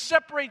and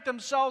separate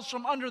themselves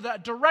from under the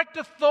direct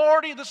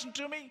authority, listen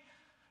to me,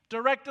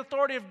 direct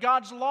authority of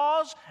God's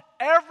laws,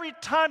 every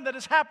time that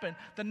has happened,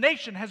 the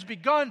nation has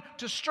begun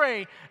to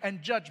stray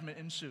and judgment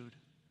ensued.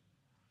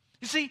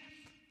 You see,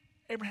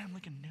 Abraham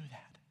Lincoln knew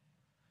that.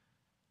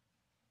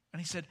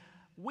 And he said,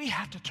 we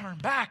have to turn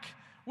back.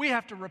 We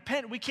have to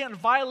repent. We can't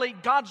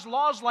violate God's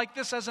laws like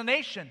this as a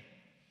nation.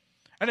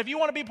 And if you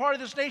want to be part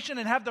of this nation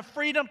and have the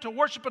freedom to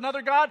worship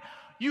another God,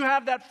 you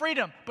have that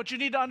freedom. But you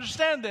need to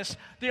understand this.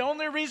 The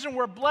only reason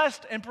we're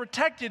blessed and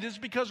protected is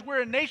because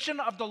we're a nation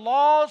of the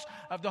laws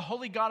of the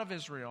holy God of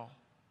Israel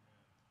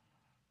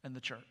and the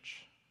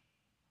church.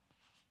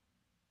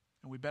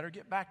 And we better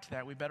get back to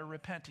that. We better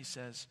repent, he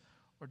says,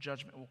 or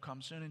judgment will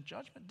come soon. And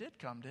judgment did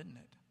come, didn't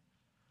it?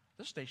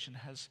 This nation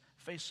has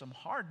faced some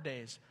hard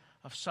days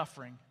of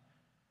suffering.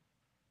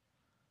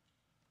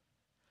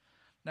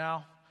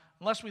 Now,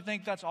 unless we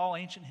think that's all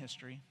ancient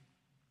history,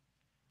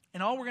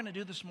 and all we're going to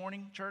do this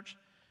morning, church,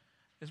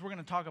 is we're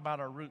going to talk about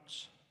our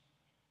roots.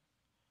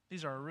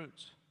 These are our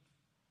roots.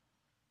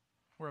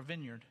 We're a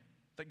vineyard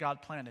that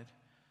God planted,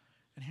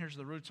 and here's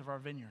the roots of our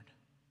vineyard.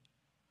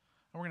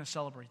 And we're going to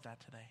celebrate that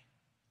today.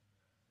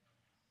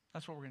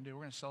 That's what we're going to do.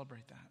 We're going to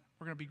celebrate that.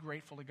 We're going to be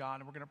grateful to God,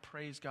 and we're going to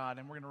praise God,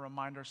 and we're going to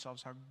remind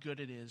ourselves how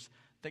good it is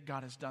that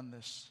God has done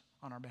this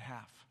on our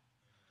behalf.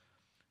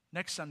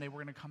 Next Sunday,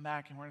 we're going to come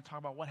back, and we're going to talk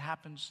about what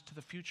happens to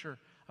the future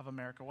of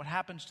America, what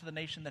happens to the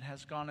nation that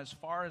has gone as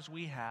far as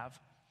we have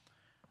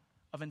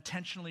of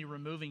intentionally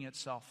removing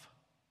itself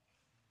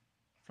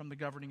from the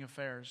governing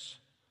affairs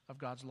of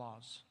God's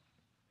laws.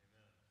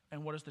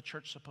 And what is the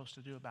church supposed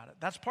to do about it?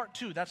 That's part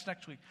 2. That's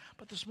next week.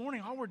 But this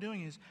morning, all we're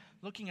doing is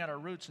looking at our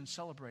roots and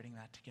celebrating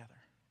that together.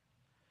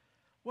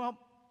 Well,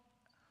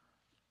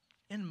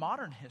 in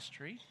modern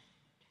history,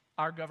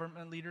 our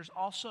government leaders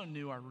also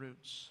knew our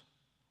roots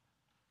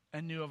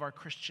and knew of our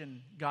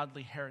Christian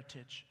godly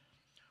heritage.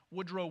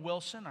 Woodrow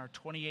Wilson, our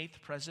 28th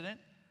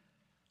president,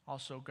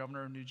 also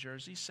governor of New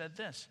Jersey, said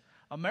this: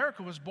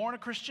 America was born a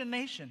Christian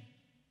nation.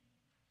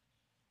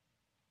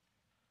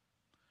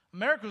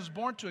 America was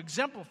born to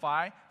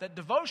exemplify that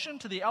devotion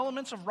to the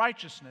elements of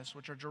righteousness,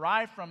 which are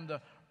derived from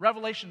the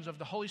revelations of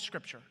the Holy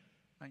Scripture,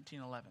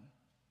 1911.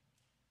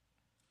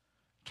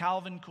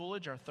 Calvin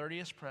Coolidge, our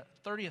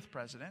 30th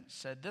president,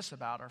 said this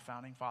about our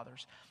founding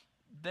fathers: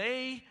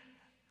 they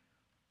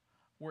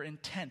were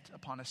intent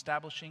upon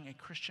establishing a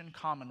Christian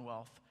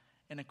commonwealth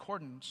in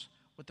accordance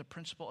with the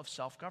principle of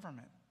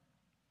self-government.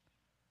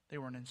 They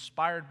were an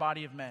inspired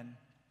body of men.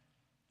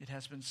 It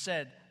has been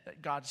said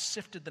that God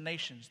sifted the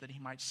nations that he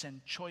might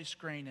send choice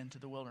grain into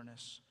the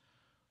wilderness.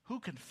 Who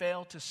can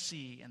fail to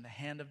see in the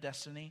hand of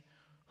destiny?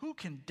 Who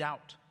can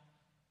doubt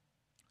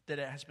that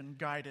it has been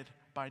guided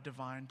by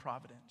divine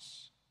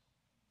providence?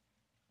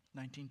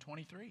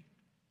 1923.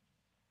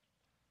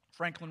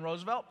 Franklin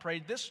Roosevelt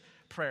prayed this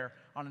prayer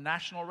on a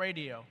national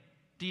radio,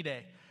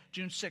 D-Day,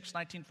 June 6,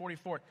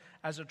 1944,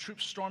 as the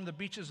troops stormed the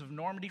beaches of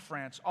Normandy,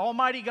 France.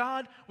 Almighty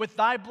God, with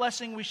thy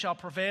blessing we shall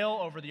prevail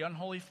over the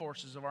unholy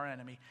forces of our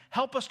enemy.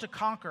 Help us to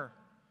conquer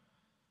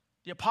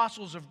the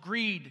apostles of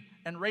greed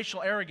and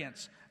racial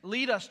arrogance.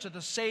 Lead us to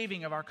the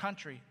saving of our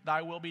country.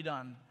 Thy will be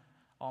done,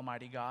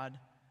 Almighty God.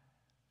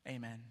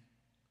 Amen.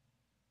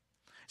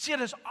 See, it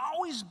has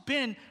always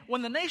been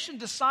when the nation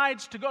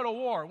decides to go to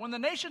war, when the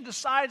nation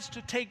decides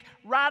to take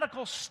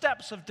radical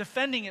steps of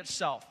defending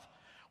itself,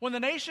 when the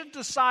nation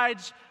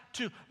decides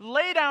to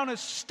lay down a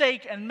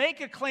stake and make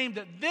a claim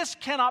that this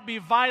cannot be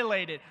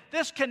violated,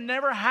 this can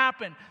never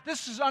happen,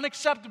 this is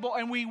unacceptable,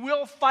 and we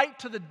will fight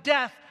to the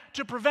death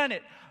to prevent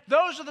it.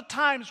 Those are the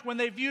times when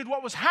they viewed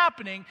what was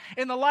happening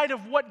in the light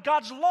of what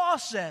God's law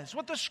says,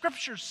 what the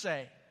Scriptures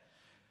say.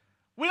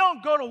 We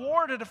don't go to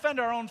war to defend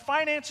our own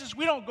finances.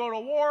 We don't go to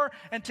war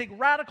and take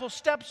radical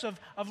steps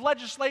of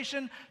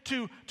legislation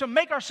to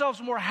make ourselves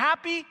more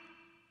happy.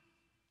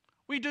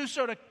 We do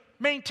so to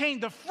maintain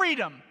the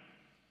freedom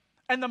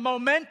and the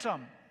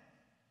momentum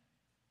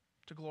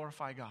to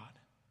glorify God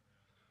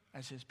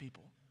as his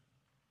people.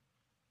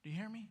 Do you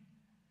hear me?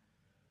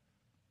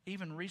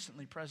 Even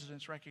recently,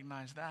 presidents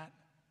recognized that.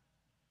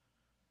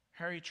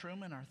 Harry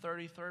Truman, our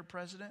 33rd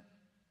president.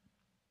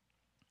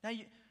 Now,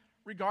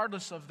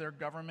 regardless of their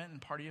government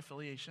and party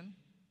affiliation,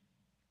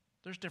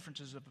 there's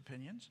differences of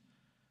opinions.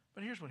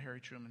 But here's what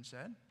Harry Truman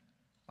said,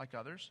 like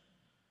others.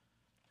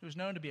 He was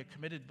known to be a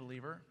committed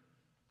believer.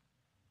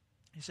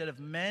 He said, if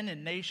men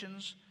and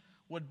nations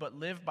would but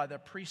live by the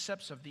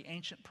precepts of the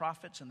ancient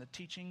prophets and the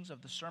teachings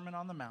of the Sermon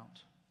on the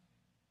Mount.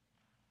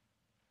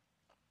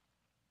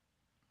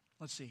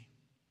 Let's see.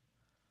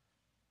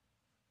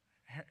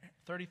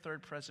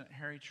 33rd President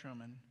Harry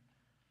Truman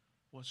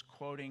was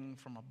quoting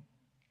from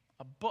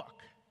a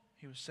book.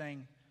 He was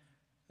saying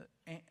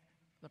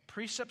the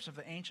precepts of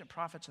the ancient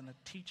prophets and the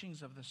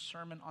teachings of the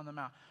Sermon on the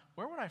Mount.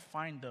 Where would I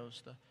find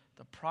those?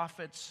 The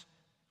prophets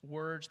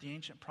words, the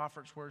ancient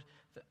prophets' words,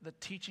 the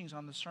teachings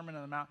on the Sermon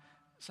on the Mount.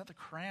 Is that the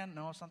Quran?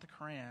 No, it's not the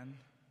Quran.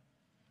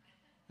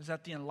 Is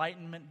that the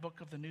Enlightenment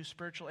book of the New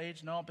Spiritual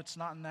Age? No, but it's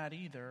not in that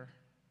either.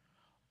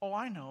 Oh,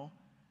 I know.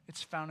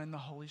 It's found in the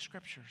Holy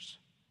Scriptures,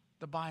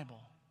 the Bible.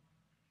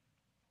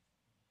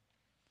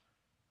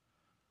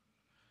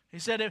 He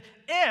said,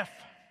 if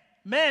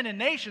men and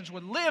nations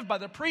would live by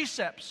the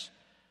precepts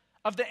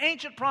of the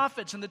ancient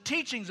prophets and the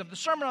teachings of the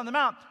Sermon on the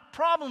Mount,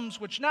 problems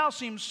which now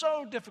seem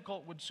so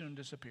difficult would soon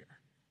disappear.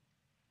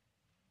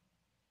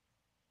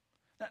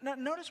 Now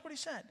notice what he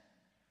said.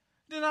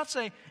 He did not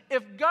say,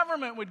 if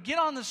government would get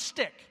on the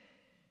stick,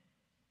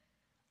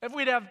 if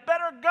we'd have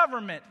better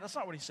government. That's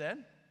not what he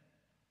said.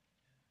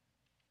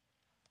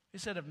 He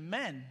said, if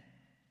men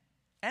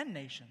and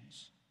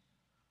nations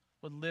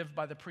would live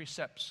by the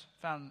precepts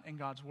found in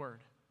God's Word.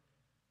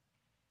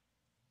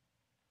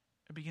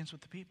 It begins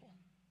with the people.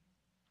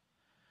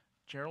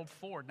 Gerald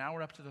Ford, now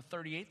we're up to the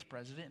 38th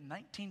president in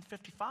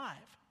 1955.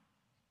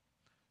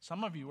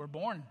 Some of you were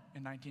born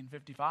in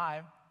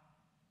 1955.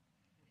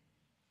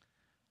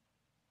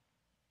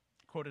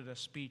 Quoted a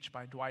speech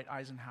by Dwight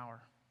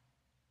Eisenhower.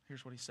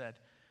 Here's what he said.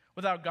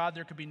 Without God,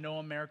 there could be no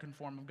American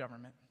form of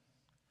government.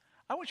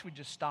 I wish we'd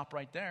just stop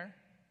right there.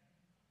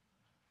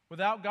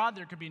 Without God,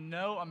 there could be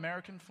no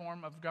American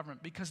form of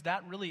government, because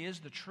that really is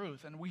the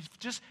truth. And we've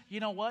just,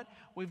 you know what?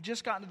 We've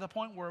just gotten to the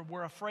point where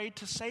we're afraid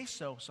to say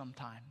so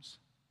sometimes,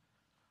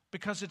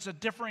 because it's a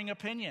differing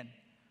opinion,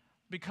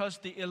 because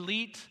the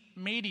elite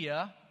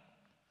media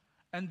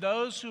and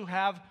those who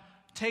have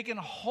taken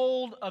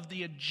hold of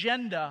the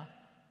agenda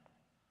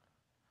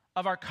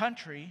of our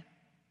country,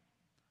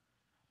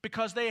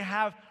 because they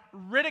have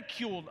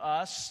ridiculed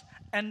us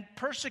and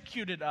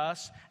persecuted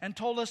us and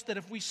told us that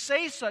if we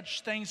say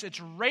such things, it's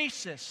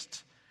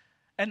racist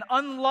and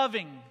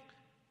unloving,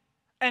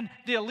 and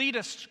the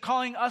elitists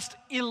calling us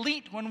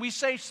elite when we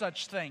say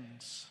such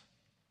things.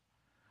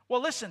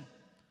 Well, listen,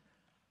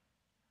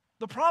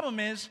 the problem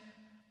is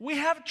we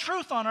have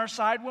truth on our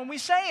side when we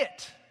say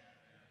it.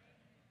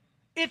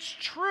 It's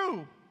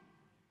true.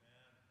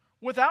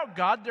 Without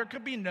God, there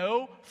could be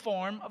no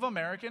form of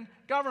American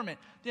government.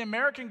 The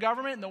American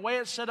government and the way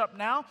it's set up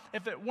now,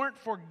 if it weren't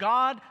for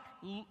God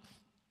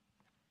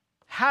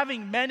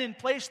having men in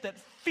place that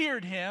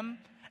feared Him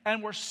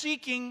and were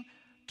seeking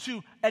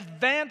to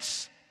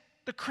advance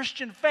the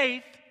Christian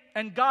faith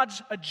and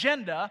God's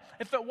agenda,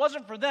 if it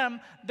wasn't for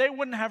them, they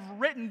wouldn't have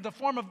written the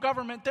form of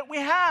government that we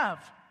have.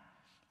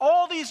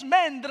 All these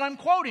men that I'm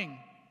quoting,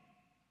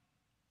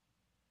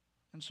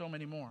 and so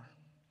many more.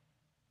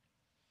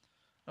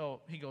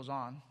 Oh, he goes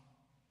on.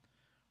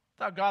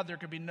 Without God, there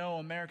could be no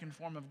American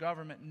form of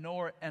government,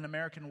 nor an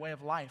American way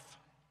of life.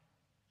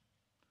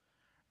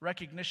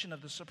 Recognition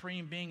of the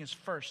Supreme Being is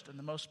first and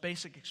the most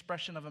basic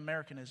expression of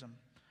Americanism.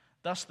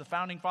 Thus, the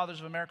founding fathers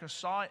of America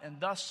saw it,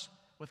 and thus,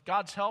 with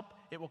God's help,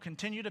 it will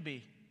continue to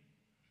be.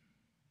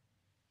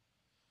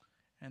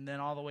 And then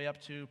all the way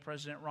up to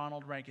President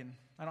Ronald Reagan.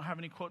 I don't have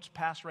any quotes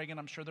past Reagan.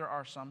 I'm sure there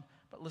are some.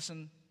 But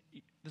listen,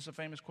 this is a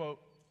famous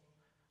quote.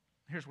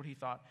 Here's what he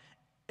thought.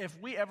 If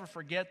we ever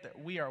forget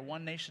that we are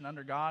one nation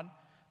under God,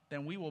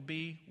 then we will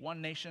be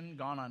one nation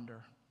gone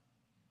under.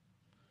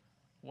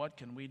 What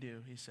can we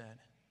do, he said.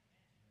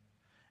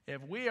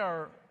 If we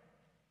are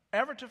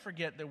ever to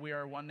forget that we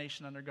are one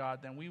nation under God,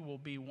 then we will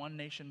be one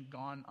nation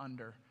gone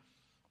under.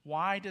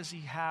 Why does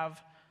he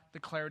have the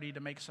clarity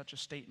to make such a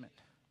statement?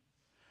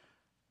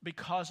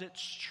 Because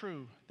it's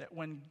true that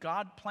when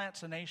God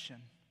plants a nation,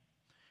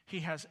 He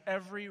has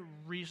every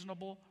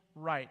reasonable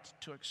right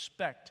to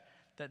expect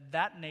that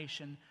that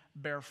nation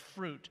bear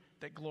fruit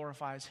that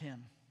glorifies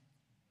Him.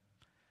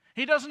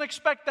 He doesn't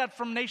expect that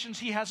from nations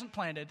He hasn't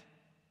planted.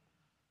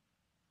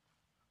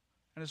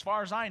 And as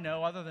far as I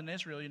know, other than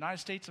Israel, the United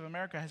States of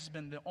America has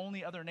been the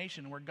only other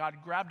nation where God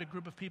grabbed a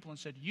group of people and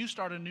said, you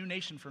start a new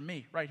nation for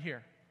me right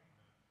here.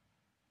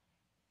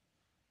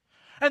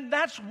 And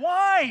that's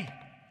why,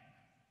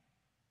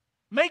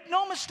 make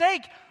no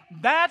mistake,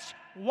 that's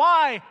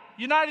why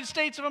United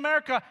States of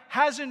America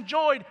has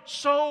enjoyed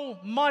so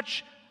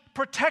much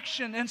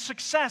protection and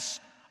success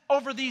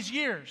over these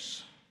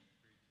years.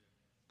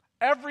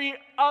 Every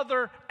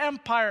other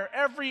empire,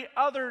 every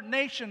other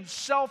nation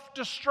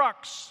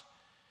self-destructs.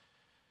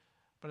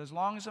 But as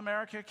long as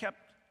America kept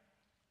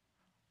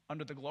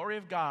under the glory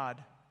of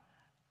God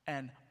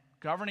and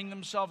governing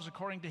themselves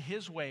according to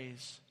His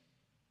ways,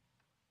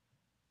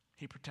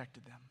 He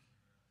protected them.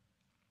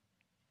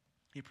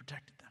 He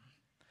protected them.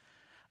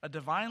 A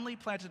divinely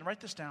planted, write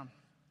this down,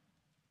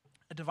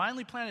 a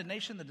divinely planted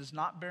nation that is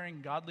not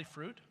bearing godly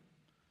fruit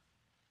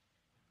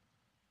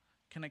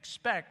can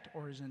expect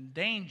or is in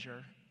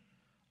danger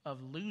of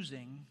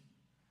losing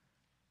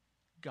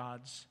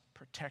God's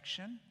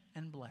protection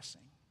and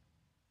blessing.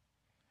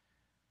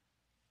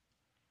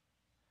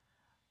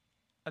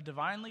 A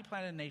divinely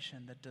planted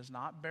nation that does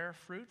not bear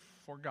fruit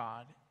for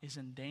God is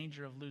in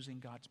danger of losing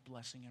God's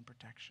blessing and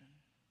protection.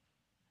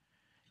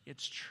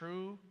 It's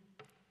true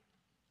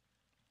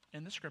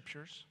in the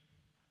Scriptures.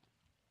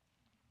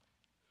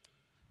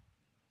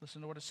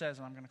 Listen to what it says,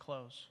 and I'm going to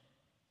close.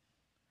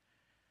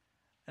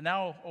 And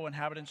now, O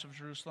inhabitants of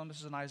Jerusalem, this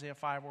is in Isaiah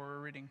 5 where we're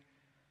reading,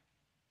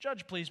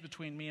 judge please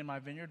between me and my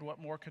vineyard. What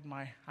more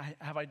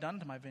have I done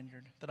to my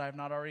vineyard that I have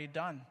not already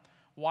done?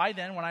 Why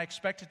then, when I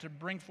expect it to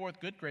bring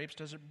forth good grapes,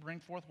 does it bring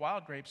forth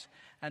wild grapes?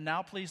 And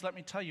now please let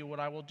me tell you what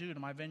I will do to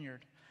my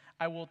vineyard.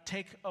 I will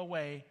take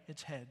away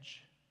its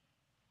hedge,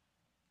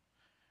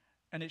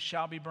 and it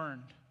shall be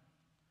burned,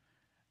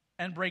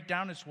 and break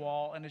down its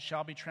wall, and it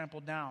shall be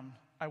trampled down.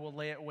 I will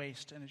lay it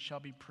waste, and it shall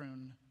be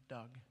pruned,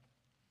 dug.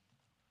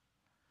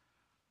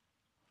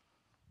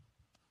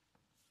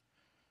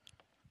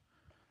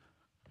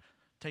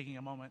 Taking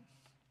a moment,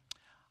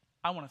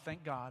 I want to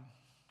thank God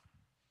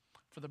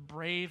for the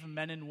brave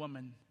men and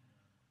women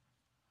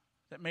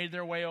that made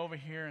their way over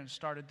here and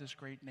started this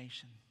great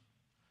nation.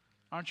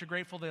 Aren't you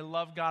grateful they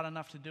loved God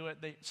enough to do it?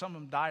 Some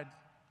of them died.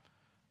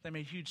 They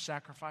made huge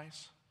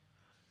sacrifice.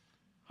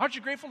 Aren't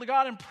you grateful to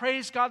God and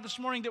praise God this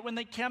morning that when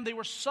they came, they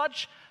were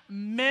such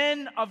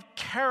men of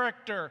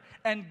character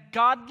and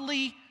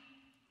godly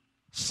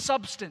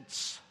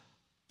substance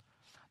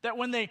that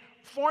when they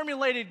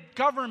formulated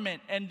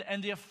government and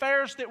the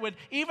affairs that would,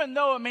 even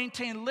though it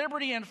maintained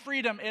liberty and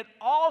freedom, it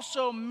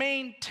also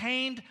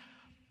maintained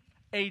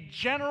a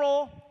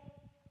general,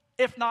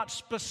 if not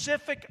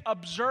specific,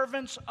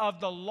 observance of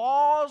the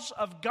laws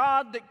of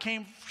God that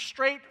came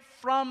straight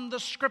from the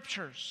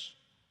Scriptures.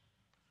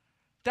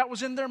 That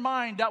was in their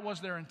mind. That was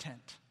their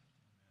intent.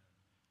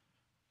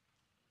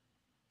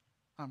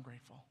 I'm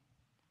grateful.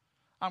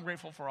 I'm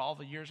grateful for all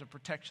the years of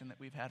protection that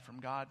we've had from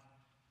God.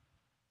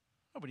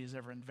 Nobody's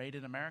ever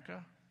invaded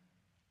America.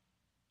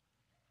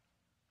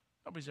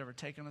 Nobody's ever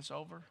taken us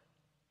over.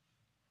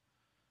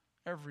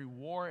 Every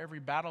war, every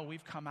battle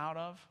we've come out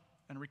of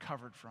and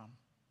recovered from.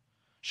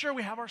 Sure,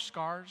 we have our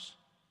scars.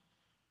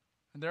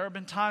 And there have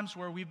been times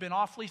where we've been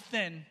awfully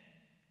thin.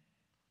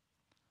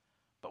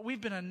 But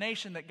we've been a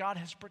nation that God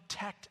has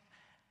protected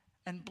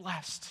and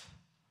blessed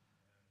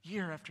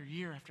year after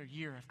year after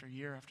year after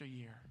year after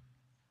year.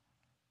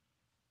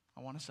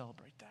 I want to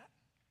celebrate that.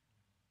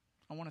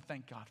 I want to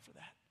thank God for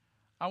that.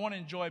 I want to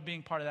enjoy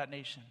being part of that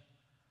nation.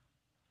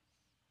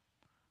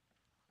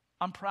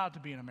 I'm proud to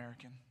be an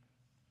American.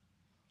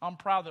 I'm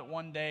proud that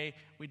one day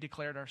we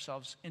declared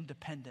ourselves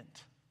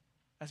independent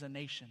as a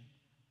nation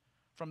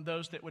from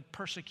those that would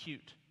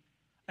persecute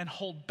and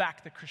hold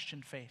back the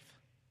Christian faith.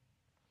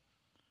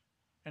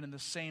 And in the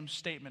same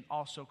statement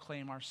also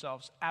claim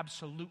ourselves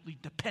absolutely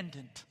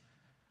dependent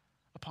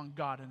upon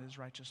God and His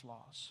righteous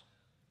laws.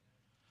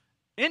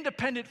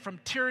 Independent from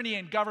tyranny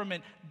and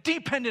government,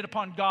 dependent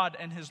upon God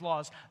and His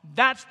laws.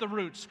 That's the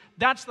roots.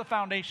 That's the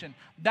foundation.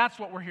 That's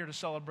what we're here to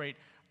celebrate.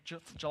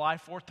 July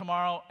 4th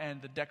tomorrow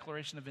and the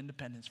Declaration of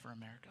Independence for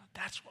America.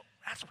 That's what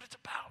it's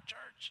about,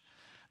 church.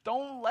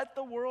 Don't let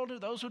the world or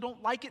those who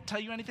don't like it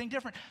tell you anything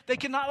different. They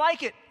cannot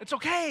like it. It's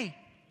okay.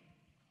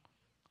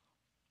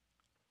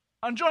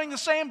 Enjoying the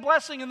same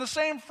blessing and the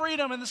same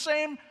freedom and the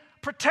same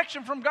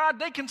protection from God,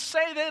 they can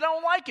say they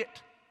don't like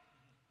it.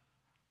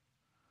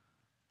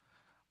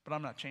 But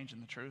I'm not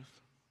changing the truth.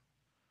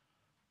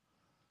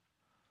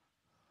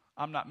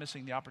 I'm not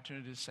missing the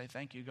opportunity to say,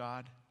 thank you,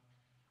 God.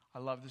 I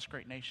love this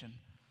great nation,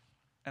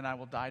 and I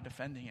will die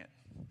defending it.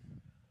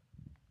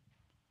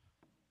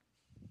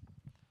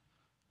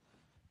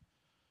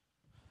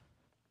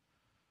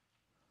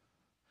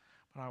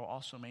 But I will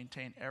also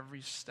maintain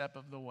every step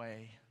of the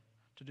way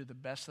to do the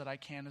best that I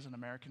can as an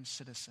American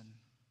citizen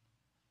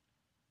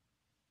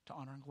to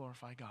honor and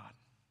glorify God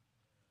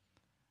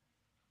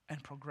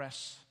and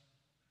progress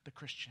the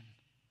Christian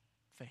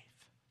faith.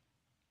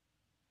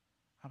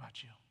 How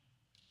about you?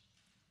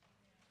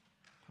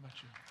 How about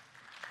you?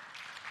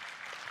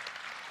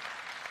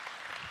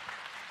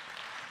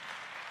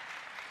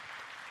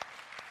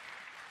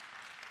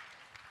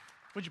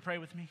 Would you pray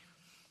with me?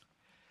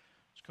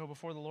 Let's go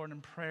before the Lord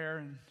in prayer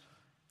and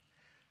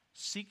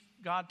seek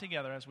God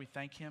together as we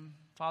thank Him.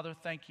 Father,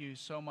 thank you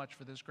so much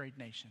for this great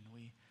nation.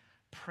 We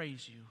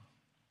praise you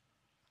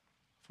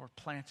for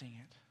planting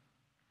it.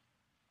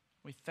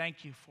 We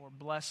thank you for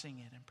blessing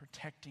it and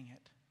protecting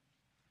it.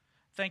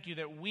 Thank you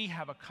that we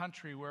have a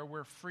country where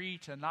we're free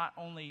to not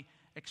only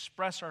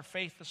express our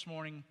faith this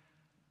morning,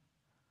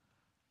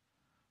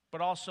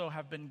 but also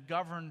have been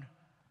governed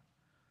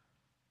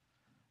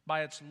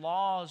by its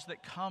laws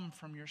that come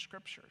from your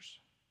scriptures.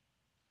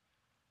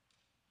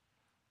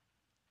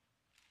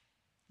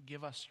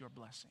 Give us your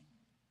blessing.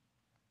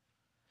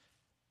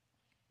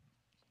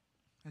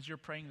 As you're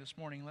praying this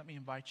morning, let me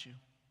invite you,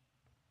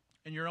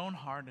 in your own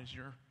heart, as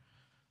you're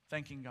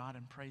thanking God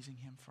and praising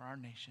Him for our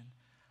nation,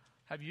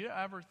 have you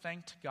ever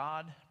thanked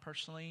God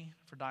personally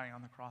for dying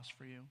on the cross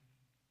for you?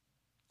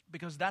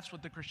 Because that's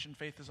what the Christian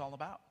faith is all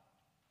about.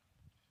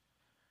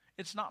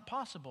 It's not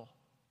possible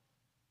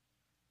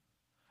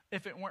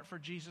if it weren't for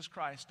Jesus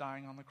Christ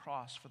dying on the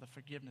cross for the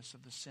forgiveness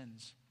of the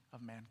sins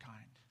of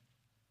mankind.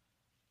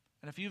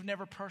 And if you've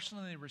never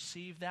personally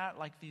received that,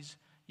 like these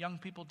young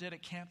people did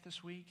at camp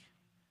this week,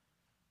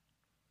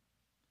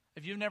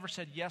 If you've never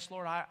said, yes,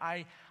 Lord,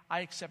 I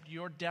accept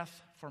your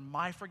death for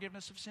my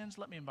forgiveness of sins,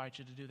 let me invite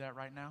you to do that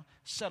right now.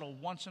 Settle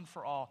once and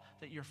for all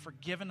that you're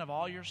forgiven of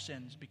all your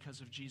sins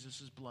because of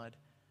Jesus' blood,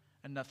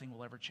 and nothing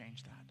will ever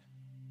change that.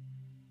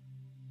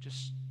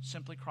 Just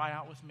simply cry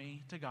out with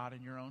me to God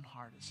in your own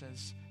heart. It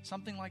says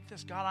something like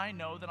this: God, I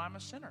know that I'm a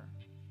sinner.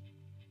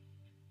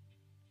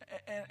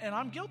 And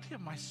I'm guilty of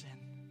my sin.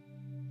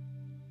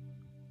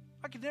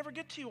 I could never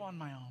get to you on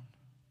my own.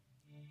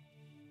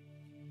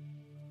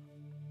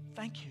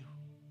 Thank you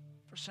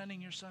for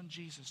sending your son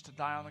Jesus to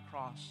die on the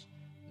cross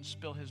and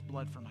spill his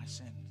blood for my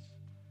sins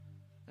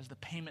as the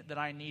payment that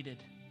I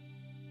needed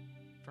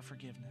for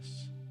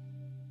forgiveness.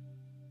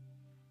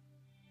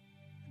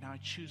 And now I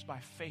choose by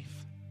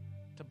faith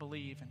to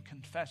believe and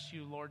confess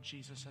you, Lord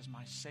Jesus, as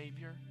my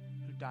Savior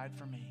who died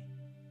for me.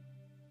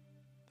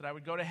 That I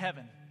would go to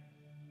heaven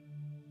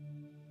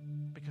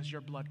because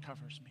your blood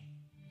covers me.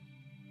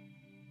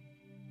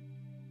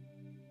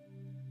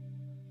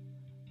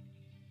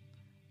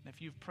 And if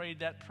you've prayed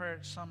that prayer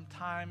at some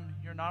time,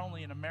 you're not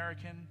only an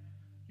American,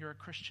 you're a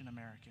Christian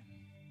American.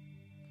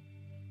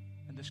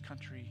 And this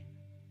country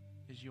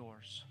is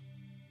yours.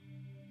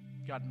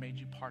 God made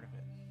you part of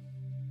it.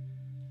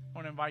 I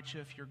want to invite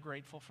you, if you're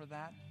grateful for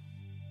that,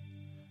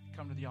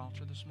 come to the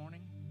altar this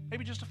morning.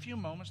 Maybe just a few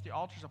moments. The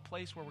altar is a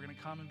place where we're going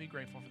to come and be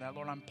grateful for that.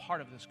 Lord, I'm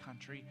part of this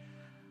country.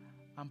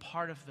 I'm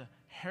part of the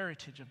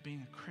heritage of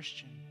being a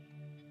Christian,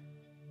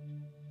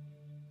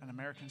 an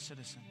American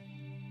citizen.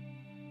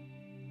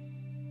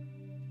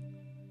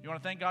 You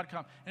want to thank God?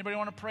 Come. Anybody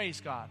want to praise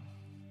God?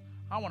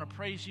 I want to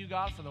praise you,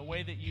 God, for the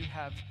way that you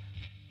have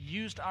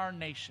used our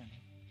nation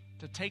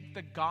to take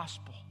the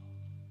gospel,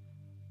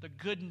 the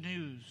good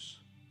news,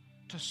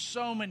 to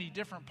so many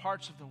different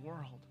parts of the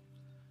world.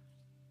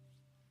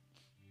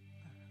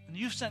 And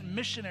you've sent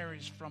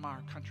missionaries from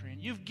our country,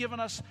 and you've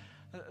given us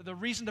the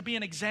reason to be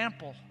an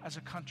example as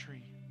a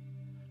country.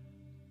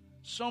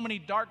 So many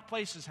dark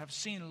places have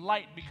seen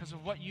light because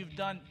of what you've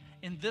done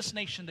in this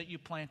nation that you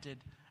planted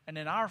and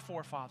in our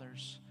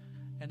forefathers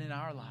and in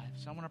our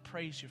lives. I want to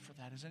praise you for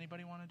that. Does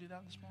anybody want to do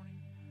that this morning?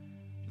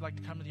 If you'd like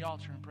to come to the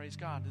altar and praise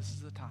God, this is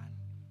the time.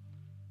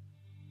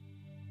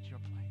 It's your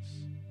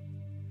place.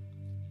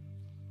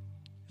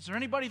 Is there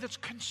anybody that's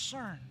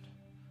concerned?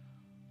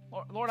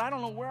 Lord, I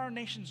don't know where our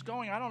nation's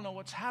going. I don't know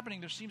what's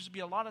happening. There seems to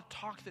be a lot of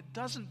talk that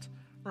doesn't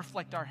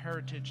reflect our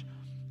heritage.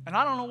 And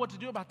I don't know what to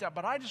do about that,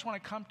 but I just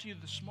want to come to you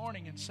this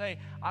morning and say,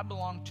 I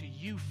belong to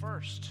you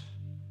first.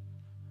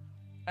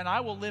 And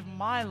I will live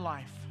my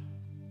life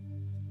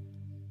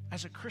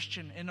as a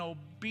Christian in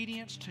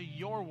obedience to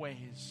your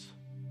ways,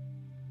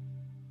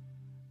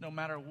 no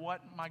matter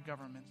what my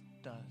government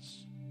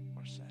does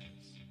or says.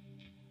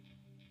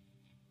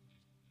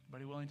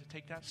 Anybody willing to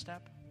take that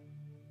step?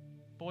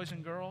 Boys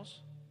and girls,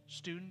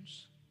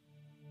 students,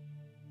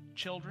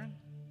 children,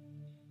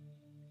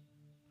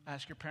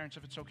 ask your parents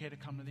if it's okay to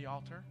come to the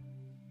altar.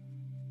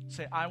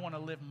 Say, I want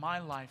to live my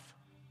life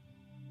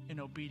in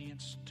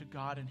obedience to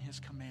God and his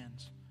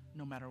commands,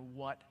 no matter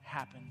what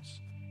happens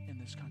in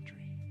this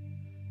country.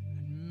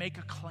 And make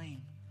a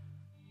claim.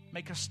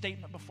 Make a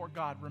statement before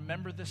God.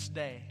 Remember this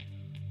day.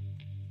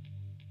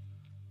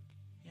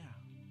 Yeah.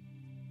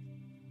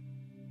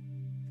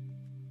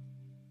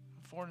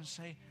 Come forward and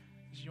say,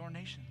 this is your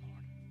nation,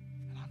 Lord,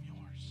 and I'm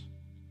yours.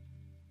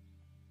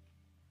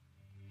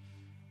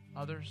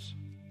 Others,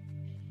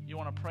 you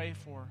want to pray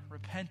for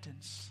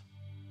repentance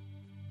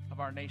of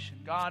our nation.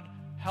 God,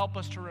 help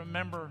us to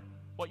remember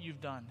what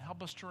you've done.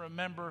 Help us to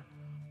remember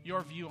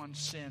your view on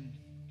sin.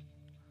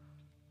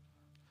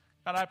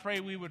 God, I pray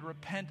we would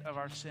repent of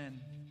our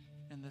sin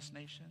in this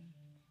nation.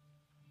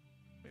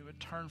 We would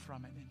turn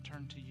from it and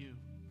turn to you.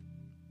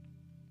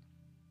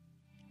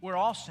 We're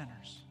all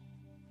sinners.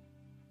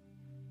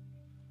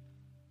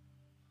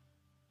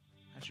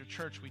 As your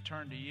church, we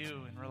turn to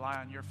you and rely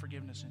on your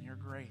forgiveness and your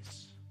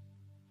grace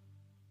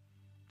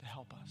to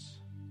help us,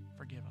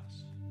 forgive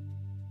us.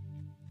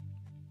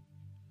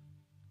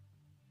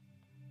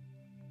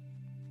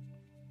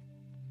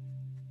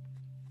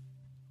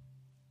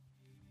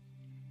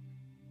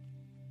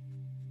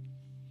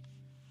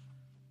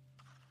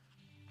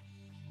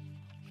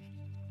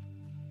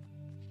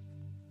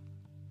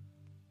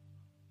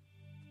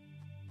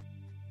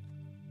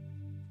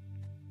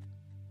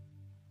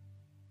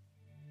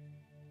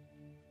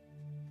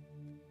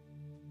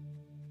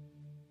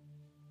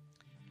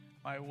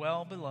 My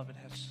well-beloved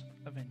has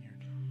a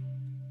vineyard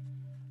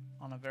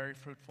on a very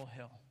fruitful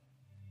hill.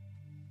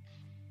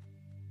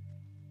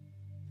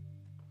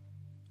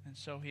 And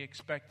so he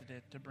expected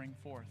it to bring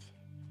forth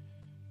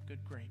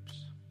good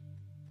grapes.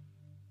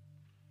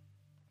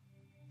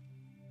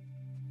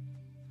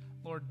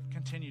 Lord,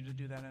 continue to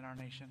do that in our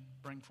nation.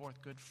 Bring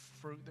forth good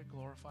fruit that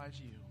glorifies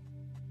you.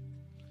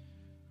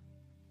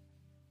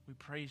 We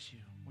praise you.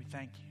 We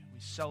thank you.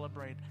 We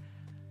celebrate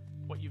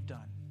what you've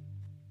done.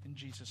 In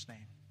Jesus'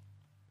 name.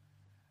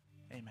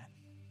 Amen.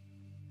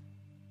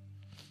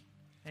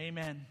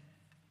 Amen.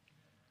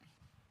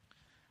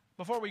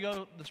 Before we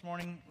go this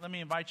morning, let me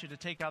invite you to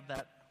take out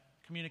that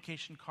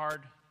communication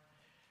card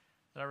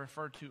that I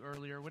referred to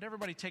earlier. Would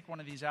everybody take one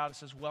of these out? It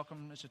says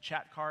welcome. It's a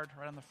chat card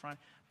right on the front.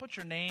 Put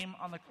your name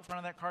on the front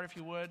of that card if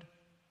you would.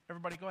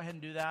 Everybody go ahead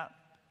and do that.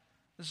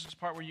 This is the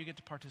part where you get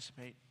to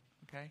participate,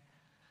 okay?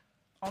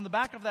 On the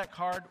back of that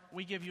card,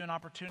 we give you an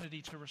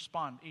opportunity to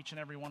respond, each and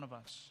every one of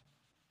us.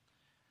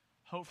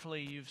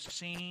 Hopefully you've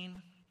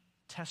seen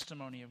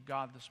testimony of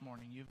God this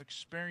morning. You've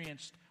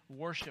experienced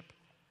worship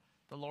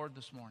the Lord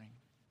this morning.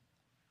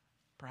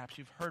 Perhaps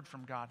you've heard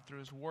from God through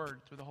His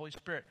Word, through the Holy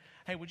Spirit.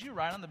 Hey, would you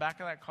write on the back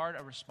of that card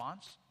a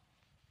response?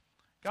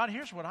 God,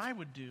 here's what I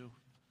would do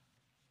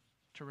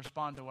to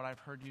respond to what I've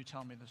heard you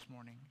tell me this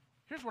morning.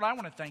 Here's what I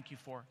want to thank you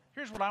for.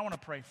 Here's what I want to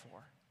pray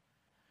for.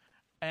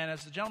 And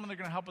as the gentlemen that are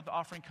going to help with the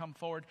offering come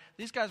forward,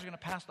 these guys are going to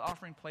pass the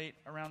offering plate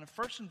around. And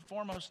first and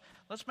foremost,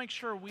 let's make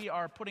sure we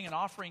are putting an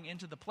offering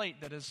into the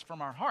plate that is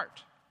from our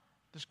heart.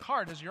 This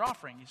card is your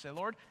offering. You say,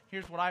 Lord,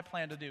 here's what I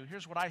plan to do.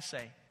 Here's what I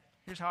say.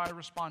 Here's how I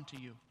respond to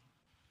you.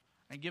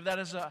 And give that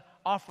as an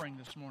offering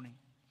this morning.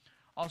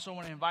 Also, I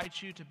want to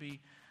invite you to be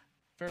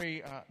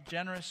very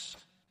generous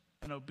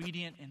and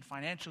obedient in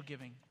financial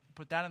giving.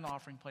 Put that in the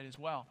offering plate as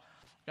well.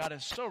 God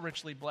has so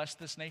richly blessed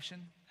this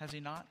nation, has He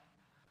not?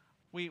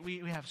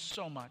 We have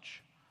so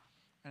much.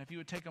 And if you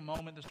would take a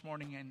moment this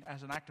morning and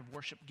as an act of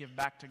worship, give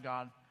back to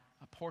God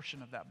a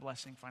portion of that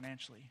blessing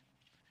financially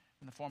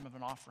in the form of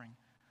an offering.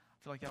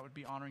 I feel like that would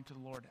be honoring to the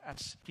Lord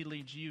as He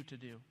leads you to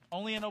do.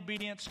 Only in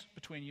obedience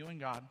between you and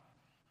God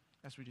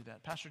as we do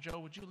that. Pastor Joe,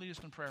 would you lead us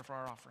in prayer for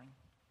our offering?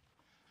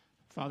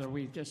 Father,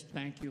 we just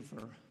thank you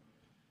for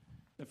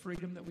the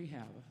freedom that we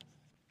have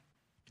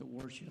to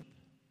worship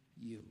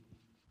you.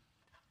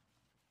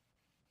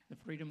 The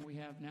freedom we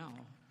have now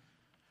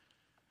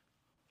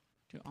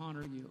to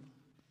honor you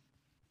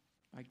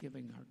by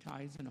giving our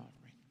tithes and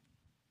offering.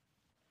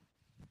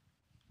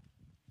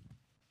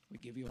 We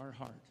give you our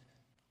heart.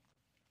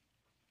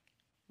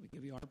 We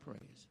give you our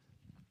praise.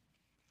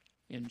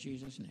 In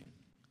Jesus' name,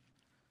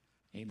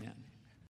 amen.